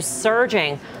MongoDB is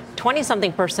surging.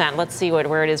 20-something%. Let's see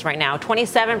where it is right now.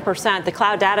 27%. The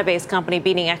cloud database company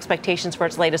beating expectations for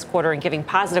its latest quarter and giving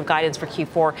positive guidance for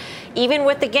Q4. Even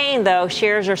with the gain, though,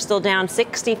 shares are still down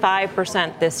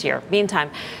 65% this year. Meantime,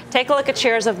 take a look at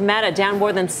shares of Meta, down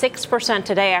more than 6%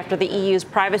 today after the EU's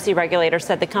privacy regulator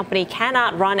said the company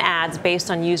cannot run ads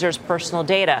based on users' personal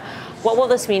data. What will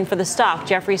this mean for the stock?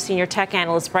 Jefferies senior tech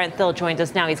analyst Brent Thill joins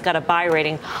us now. He's got a buy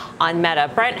rating on Meta.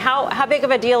 Brent, how big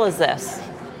of a deal is this?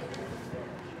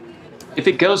 If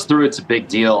it goes through, it's a big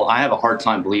deal. I have a hard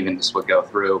time believing this would go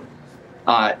through.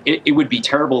 It would be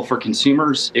terrible for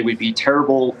consumers. It would be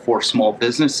terrible for small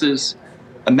businesses.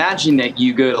 Imagine that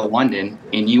you go to London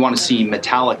and you want to see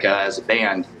Metallica as a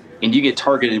band, and you get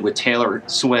targeted with Taylor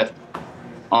Swift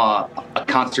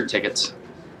concert tickets.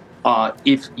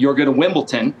 If you're going to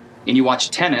Wimbledon and you watch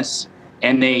tennis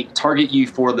and they target you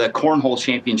for the cornhole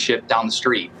championship down the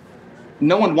street,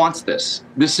 no one wants this.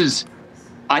 This is,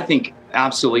 I think,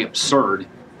 absolutely absurd,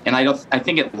 and I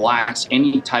think it lacks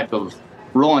any type of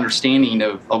real understanding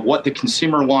of what the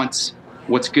consumer wants,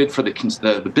 what's good for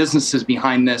the businesses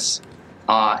behind this.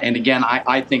 And again,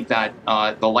 I think that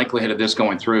the likelihood of this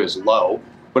going through is low.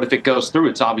 But if it goes through,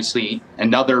 it's obviously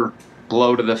another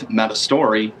blow to the Meta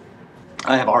story.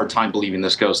 I have a hard time believing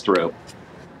this goes through.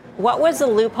 What was the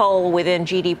loophole within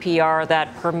GDPR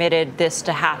that permitted this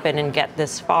to happen and get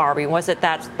this far? I mean, was it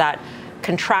that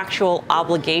contractual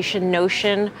obligation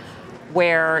notion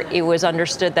where it was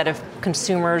understood that if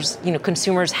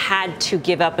consumers had to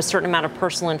give up a certain amount of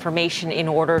personal information in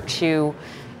order to,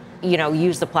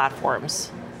 use the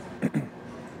platforms.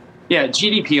 Yeah,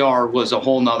 GDPR was a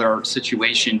whole nother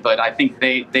situation, but I think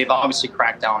they've obviously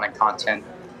cracked down on content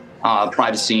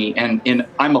privacy, and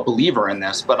I'm a believer in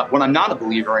this, but what I'm not a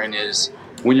believer in is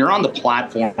when you're on the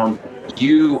platform,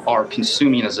 you are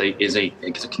consuming as a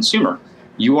consumer.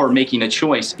 You are making a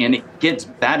choice, and it gets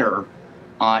better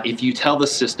if you tell the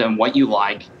system what you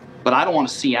like, but I don't want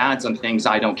to see ads on things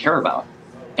I don't care about.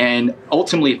 And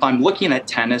ultimately, if I'm looking at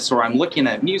tennis or I'm looking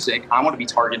at music, I want to be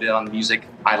targeted on the music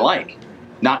I like,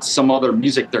 not some other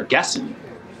music they're guessing.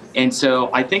 And so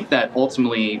I think that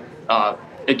ultimately,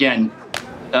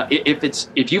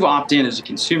 if you opt in as a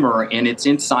consumer and it's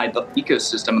inside the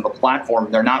ecosystem of the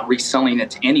platform, they're not reselling it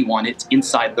to anyone, it's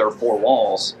inside their four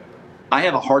walls, I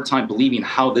have a hard time believing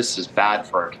how this is bad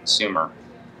for a consumer.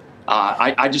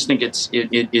 I just think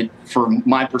from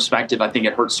my perspective, I think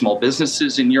it hurts small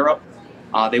businesses in Europe.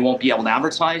 They won't be able to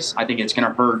advertise. I think it's going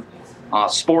to hurt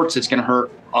sports. It's going to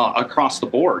hurt across the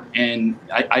board. And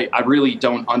I really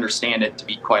don't understand it, to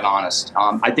be quite honest.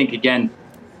 I think, again,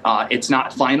 it's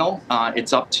not final.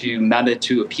 It's up to Meta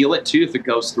to appeal it to if it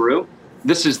goes through.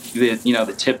 This is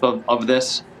the tip of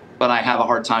this, but I have a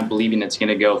hard time believing it's going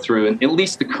to go through. And at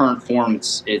least the current form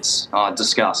it's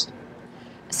discussed.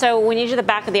 So when you do the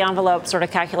back of the envelope sort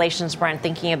of calculations, Brent,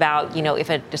 thinking about, if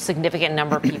a significant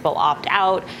number of people opt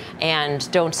out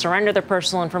and don't surrender their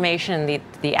personal information,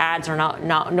 the ads are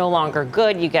no longer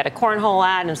good. You get a cornhole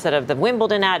ad instead of the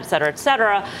Wimbledon ad, et cetera, et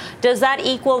cetera. Does that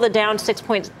equal the down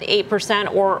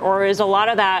 6.8%, or is a lot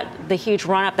of that the huge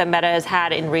run-up that Meta has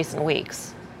had in recent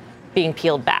weeks being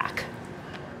peeled back?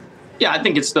 Yeah, I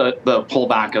think it's the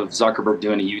pullback of Zuckerberg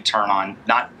doing a U-turn on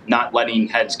not letting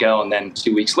heads go and then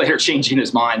 2 weeks later changing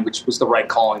his mind, which was the right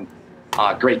call and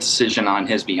great decision on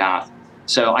his behalf.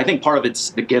 So I think part of it's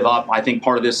the give up. I think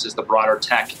part of this is the broader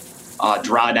tech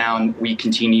drawdown. We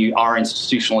continue, our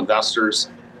institutional investors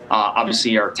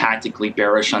obviously are tactically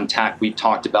bearish on tech. We've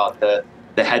talked about the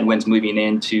headwinds moving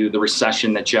into the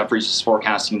recession that Jefferies is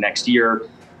forecasting next year.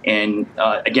 And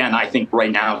again, I think right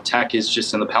now tech is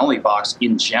just in the penalty box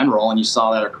in general, and you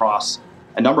saw that across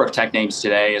a number of tech names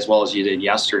today as well as you did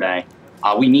yesterday.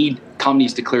 We need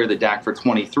companies to clear the deck for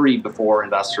 23 before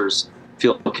investors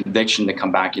feel conviction to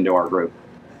come back into our group.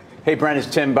 Hey, Brent, it's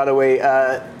Tim. By the way,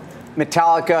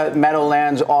 Metallica,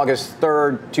 Meadowlands, August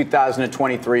 3rd,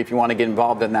 2023, if you want to get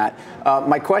involved in that.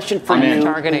 My question for you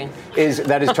is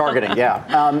targeting,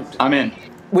 yeah. I'm in.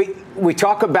 We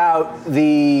talk about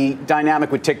the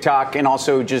dynamic with TikTok and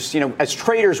also just, as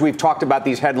traders, we've talked about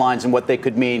these headlines and what they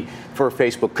could mean for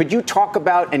Facebook. Could you talk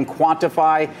about and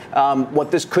quantify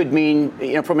what this could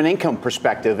mean from an income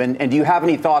perspective? And do you have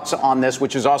any thoughts on this,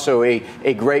 which is also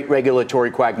a great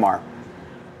regulatory quagmire?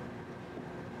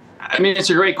 I mean, it's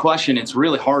a great question. It's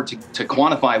really hard to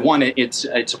quantify. One, it's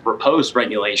a proposed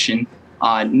regulation.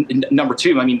 Number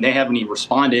two, I mean, they haven't even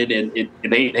responded, and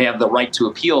they have the right to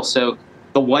appeal. So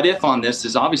the what if on this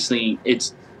is obviously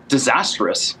it's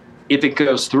disastrous if it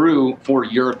goes through for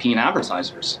European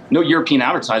advertisers. No European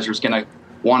advertiser is going to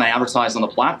want to advertise on the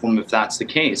platform if that's the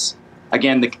case.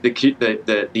 Again,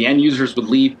 the end users would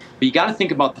leave, but you got to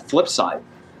think about the flip side.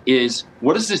 Is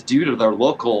what does this do to their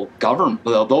local government,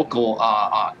 the local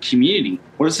community?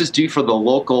 What does this do for the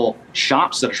local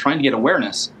shops that are trying to get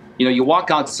awareness? You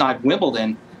walk outside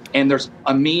Wimbledon and there's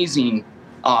amazing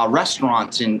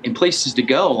restaurants and places to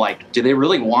go. Like, do they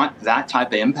really want that type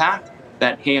of impact?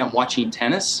 That, hey, I'm watching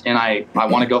tennis and I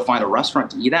want to go find a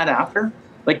restaurant to eat at after?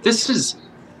 Like,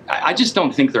 I just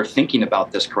don't think they're thinking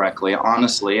about this correctly,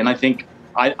 honestly. And I think,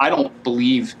 I don't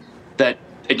believe that,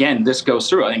 again, this goes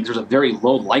through. I think there's a very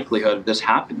low likelihood of this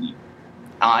happening.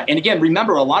 And again,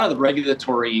 remember, a lot of the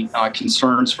regulatory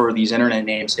concerns for these internet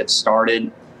names have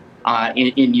started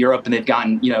in Europe, and they've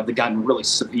gotten really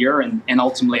severe, and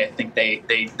ultimately, I think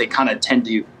they kind of tend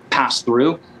to pass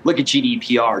through. Look at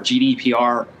GDPR.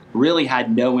 GDPR really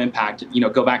had no impact.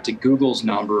 Go back to Google's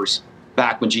numbers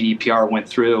back when GDPR went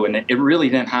through, and it really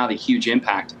didn't have a huge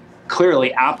impact.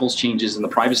 Clearly, Apple's changes in the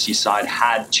privacy side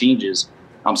had changes.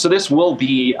 So this will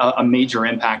be a major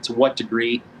impact. To what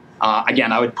degree?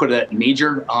 Again, I would put it at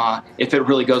major if it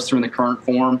really goes through in the current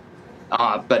form.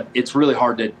 But it's really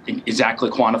hard to exactly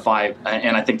quantify,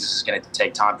 and I think this is going to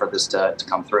take time for this to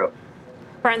come through.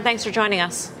 Brent, thanks for joining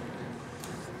us.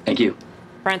 Thank you.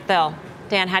 Brent Thill.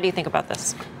 Dan, how do you think about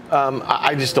this?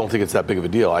 I just don't think it's that big of a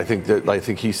deal. I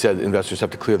think he said investors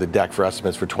have to clear the deck for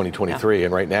estimates for 2023. Yeah.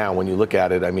 And right now, when you look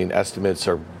at it, I mean, estimates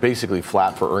are basically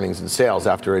flat for earnings and sales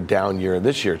after a down year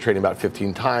this year, trading about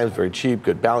 15 times, very cheap,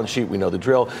 good balance sheet. We know the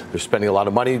drill. They're spending a lot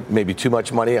of money, maybe too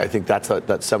much money. I think that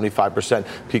 75%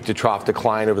 peak to trough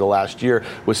decline over the last year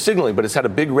was signaling, but it's had a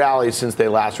big rally since they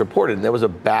last reported, and that was a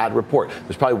bad report.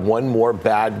 There's probably one more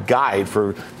bad guide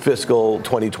for fiscal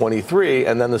 2023,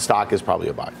 and then the stock is probably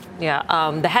a buy.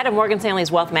 Yeah, the head of Morgan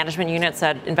Stanley's wealth management unit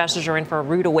said investors are in for a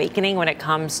rude awakening when it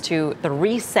comes to the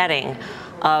resetting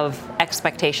of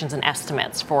expectations and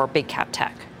estimates for big cap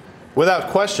tech. Without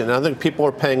question. I think people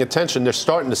are paying attention. They're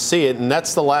starting to see it, and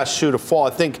that's the last shoe to fall. I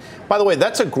think, by the way,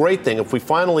 that's a great thing. If we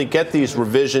finally get these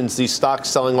revisions, these stocks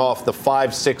selling off, the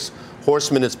 5-6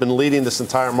 horsemen that's been leading this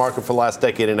entire market for the last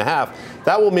decade and a half,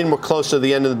 that will mean we're closer to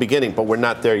the end of the beginning, but we're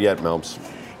not there yet, Melms.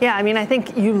 Yeah, I mean, I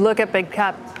think you look at big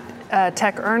cap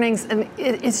tech earnings, and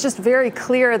it's just very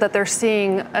clear that they're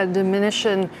seeing a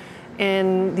diminution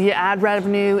in the ad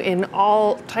revenue, in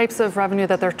all types of revenue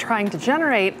that they're trying to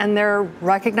generate, and they're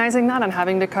recognizing that and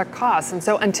having to cut costs. And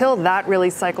so until that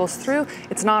really cycles through,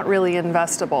 it's not really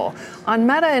investable. On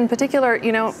Meta in particular,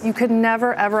 you could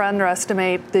never, ever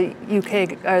underestimate the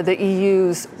UK or the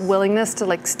EU's willingness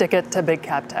to stick it to big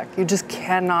cap tech. You just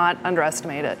cannot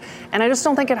underestimate it. And I just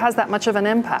don't think it has that much of an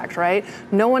impact, right?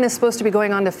 No one is supposed to be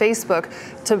going onto Facebook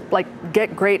to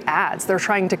get great ads. They're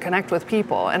trying to connect with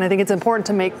people. And I think it's important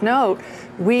to make note,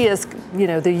 we as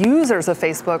the users of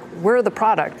Facebook, we're the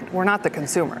product, we're not the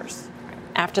consumers.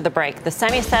 After the break, the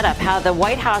semi setup, how the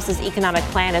White House's economic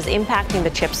plan is impacting the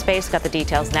chip space. Got the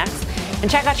details next. And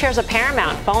check out shares of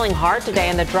Paramount falling hard today,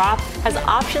 and the drop has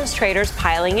options traders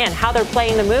piling in. How they're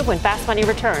playing the move when Fast Money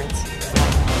returns.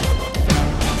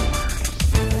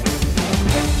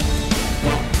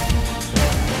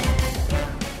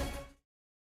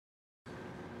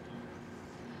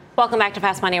 Welcome back to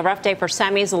Fast Money. A rough day for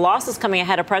semis. The losses coming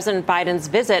ahead of President Biden's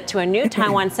visit to a new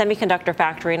Taiwan semiconductor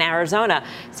factory in Arizona.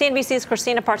 CNBC's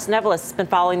Christina Partsinevelos has been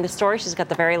following the story. She's got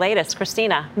the very latest.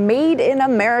 Christina. Made in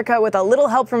America with a little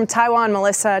help from Taiwan,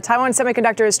 Melissa. Taiwan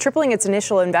Semiconductor is tripling its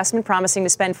initial investment, promising to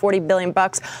spend $40 billion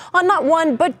on not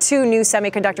one, but two new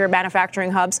semiconductor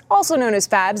manufacturing hubs, also known as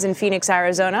fabs, in Phoenix,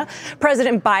 Arizona.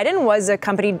 President Biden was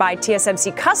accompanied by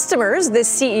TSMC customers, the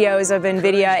CEOs of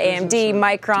NVIDIA, AMD,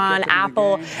 Micron,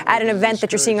 Apple, at an event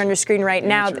that you're seeing on your screen right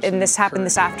now, and this happened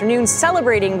this afternoon,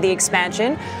 celebrating the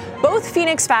expansion. Both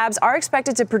Phoenix fabs are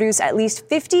expected to produce at least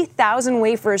 50,000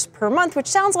 wafers per month, which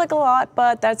sounds like a lot,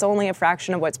 but that's only a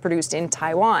fraction of what's produced in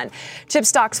Taiwan. Chip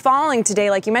stocks falling today,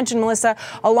 like you mentioned, Melissa,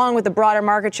 along with the broader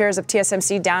market shares of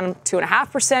TSMC down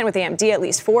 2.5%, with AMD at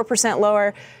least 4%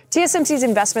 lower. TSMC's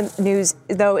investment news,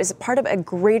 though, is part of a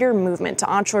greater movement to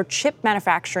onshore chip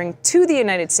manufacturing to the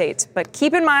United States. But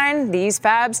keep in mind, these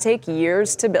fabs take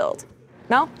years to build.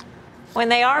 Mel? When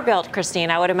they are built,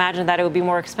 Christine, I would imagine that it would be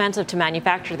more expensive to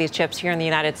manufacture these chips here in the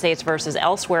United States versus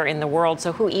elsewhere in the world.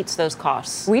 So who eats those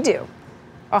costs? We do.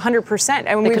 100%.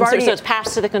 And so it's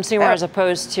passed to the consumer as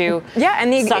opposed to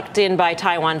sucked in by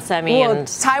Taiwan Semi. Well,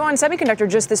 Taiwan Semiconductor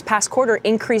just this past quarter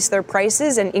increased their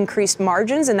prices and increased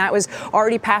margins, and that was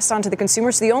already passed on to the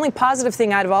consumer. So the only positive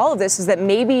thing out of all of this is that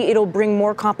maybe it'll bring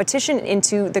more competition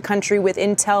into the country with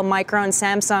Intel, Micron,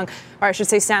 Samsung, or I should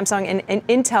say Samsung and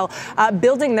Intel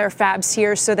building their fabs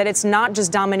here, so that it's not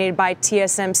just dominated by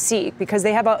TSMC, because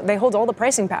they hold all the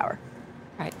pricing power.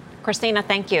 Right. Christina,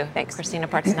 thank you. Thanks. Christina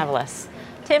Partsinevelos.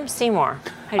 Tim Seymour,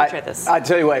 how do you trade this? I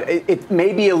tell you what, it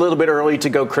may be a little bit early to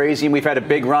go crazy, and we've had a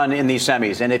big run in these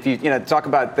semis. And if you talk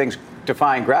about things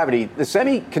defying gravity, the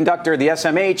semiconductor, the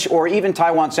SMH, or even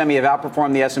Taiwan Semi have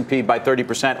outperformed the S&P by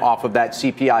 30% off of that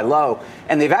CPI low.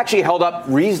 And they've actually held up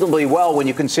reasonably well when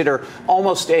you consider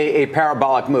almost a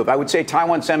parabolic move. I would say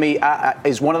Taiwan Semi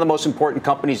is one of the most important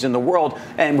companies in the world.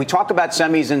 And we talk about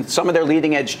semis and some of their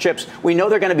leading edge chips. We know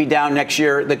they're going to be down next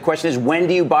year. The question is, when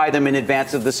do you buy them in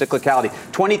advance of the cyclicality?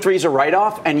 23 is a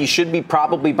write-off, and you should be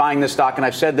probably buying the stock. And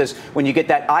I've said this, when you get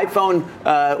that iPhone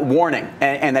warning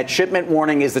and that shipment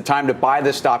warning is the time to buy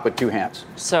this stock with two hands.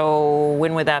 So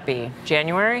when would that be?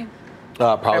 January?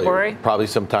 February? Probably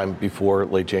sometime before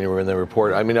late January when they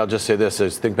report. I mean, I'll just say this,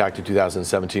 think back to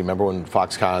 2017. Remember when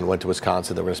Foxconn went to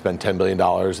Wisconsin, they were going to spend $10 billion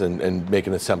and make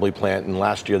an assembly plant. And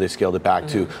last year they scaled it back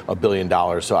to $1 billion.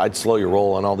 So I'd slow your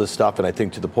roll on all this stuff. And I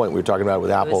think to the point we were talking about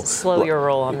with Apple. Slow your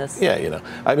roll on this. Yeah,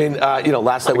 I mean,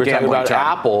 last night we were talking about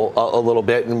Apple a little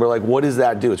bit. And we're like, what does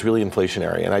that do? It's really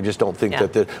inflationary. And I just don't think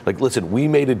that listen, we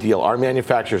made a deal. Our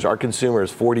manufacturers, our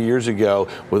consumers 40 years ago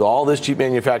with all this cheap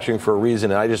manufacturing for a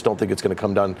reason. And I just don't think it's going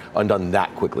going to come undone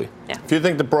that quickly. Yeah. If you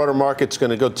think the broader market's going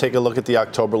to go take a look at the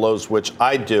October lows, which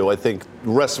I do, I think the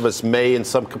rest of us may in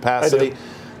some capacity,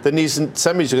 then these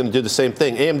semis are going to do the same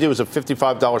thing. AMD was a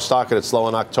 $55 stock at its low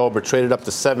in October, traded up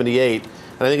to 78,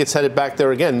 and I think it's headed back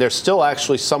there again. They're still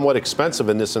actually somewhat expensive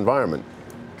in this environment.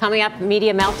 Coming up,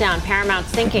 media meltdown. Paramount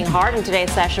sinking hard in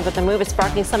today's session, but the move is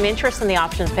sparking some interest in the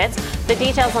options pits. The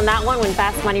details on that one when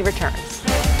Fast Money returns.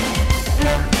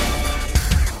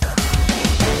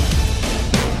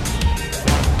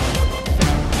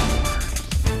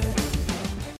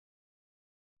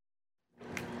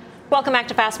 Welcome back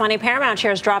to Fast Money. Paramount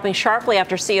shares dropping sharply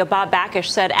after CEO Bob Bakish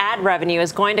said ad revenue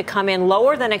is going to come in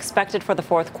lower than expected for the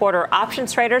fourth quarter.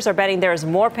 Options traders are betting there is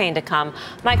more pain to come.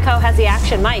 Mike Coe has the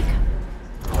action. Mike.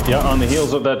 Yeah, on the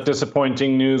heels of that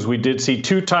disappointing news, we did see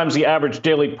 2 times the average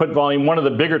daily put volume. One of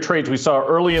the bigger trades we saw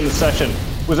early in the session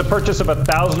was a purchase of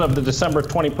 1,000 of the December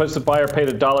 20 puts. The buyer paid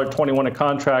 $1.21 a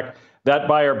contract. That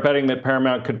buyer betting that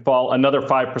Paramount could fall another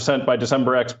 5% by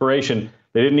December expiration.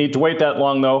 They didn't need to wait that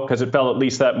long, though, because it fell at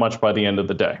least that much by the end of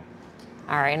the day.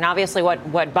 All right. And obviously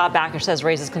what Bob Bakish says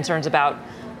raises concerns about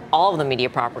all of the media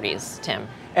properties, Tim.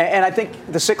 And I think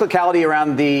the cyclicality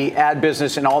around the ad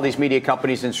business and all these media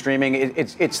companies and streaming,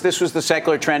 this was the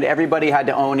secular trend everybody had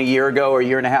to own a year ago or a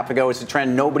year and a half ago. It's a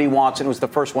trend nobody wants, and it was the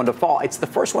first one to fall. It's the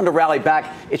first one to rally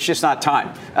back. It's just not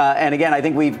time. And again, I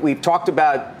think we've talked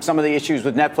about some of the issues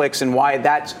with Netflix and why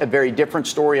that's a very different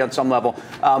story on some level.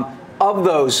 Of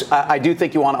those, I do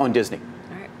think you want to own Disney.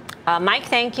 All right. Mike,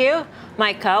 thank you.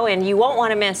 Mike Coe, and you won't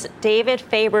want to miss David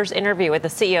Faber's interview with the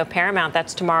CEO of Paramount.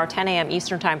 That's tomorrow, 10 a.m.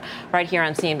 Eastern time, right here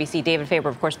on CNBC. David Faber,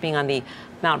 of course, being on the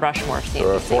Mount Rushmore of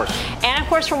CNBC. Of course. And, of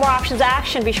course, for more options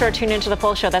action, be sure to tune into the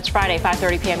full show. That's Friday,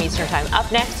 5:30 p.m. Eastern time. Up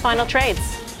next, Final Trades.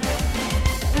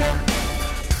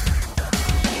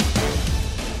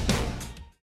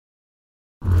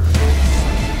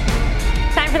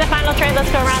 For the final trade,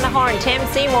 let's go around the horn. Tim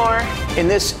Seymour. In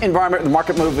this environment, the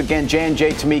market move again,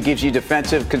 J&J to me gives you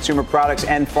defensive consumer products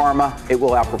and pharma. It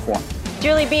will outperform.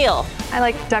 Julie Beal. I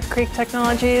like Duck Creek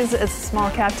Technologies. It's small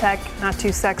cap tech, not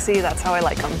too sexy. That's how I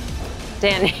like them.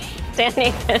 Dan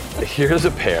Nathan. Here's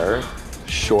a pair,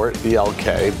 short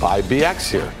BLK, buy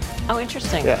BX here. Oh,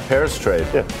 interesting. Yeah, pairs trade.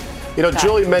 Yeah. You know,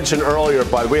 Julie mentioned earlier,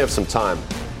 but we have some time,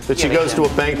 that she goes to a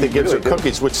bank that gives her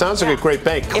cookies, which sounds like a great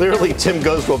bank. Clearly, Tim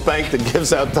goes to a bank that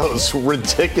gives out those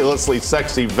ridiculously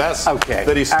sexy vests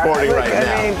that he's sporting right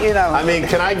now. I mean,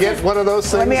 can I get one of those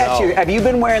things? Let me ask you, have you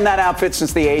been wearing that outfit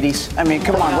since the 80s? I mean,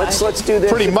 come on, let's do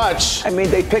this. Pretty much. I mean,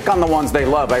 they pick on the ones they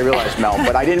love, I realize, Mel,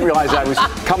 but I didn't realize I was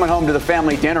coming home to the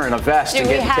family dinner in a vest and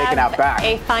getting taken out back.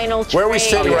 A final trade. Where are we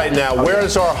sitting right now? Where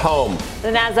is our home? The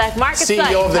NASDAQ market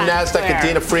CEO of the NASDAQ,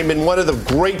 Adena Friedman, one of the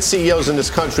great CEOs in this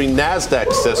country,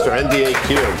 NASDAQ sister,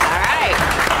 NDAQ. All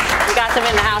right. We got them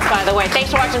in the house, by the way.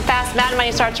 Thanks for watching Fast. Mad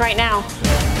Money starts right now.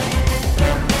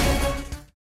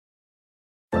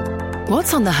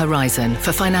 What's on the horizon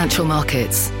for financial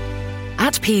markets?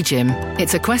 At PGIM,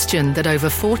 it's a question that over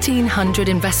 1,400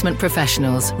 investment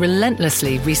professionals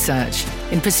relentlessly research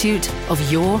in pursuit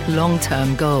of your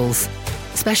long-term goals.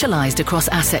 Specialized across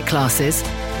asset classes,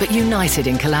 but united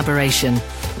in collaboration,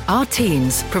 our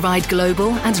teams provide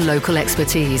global and local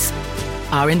expertise.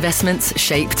 Our investments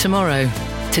shape tomorrow,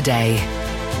 today.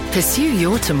 Pursue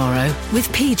your tomorrow with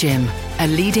PGIM, a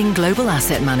leading global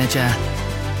asset manager.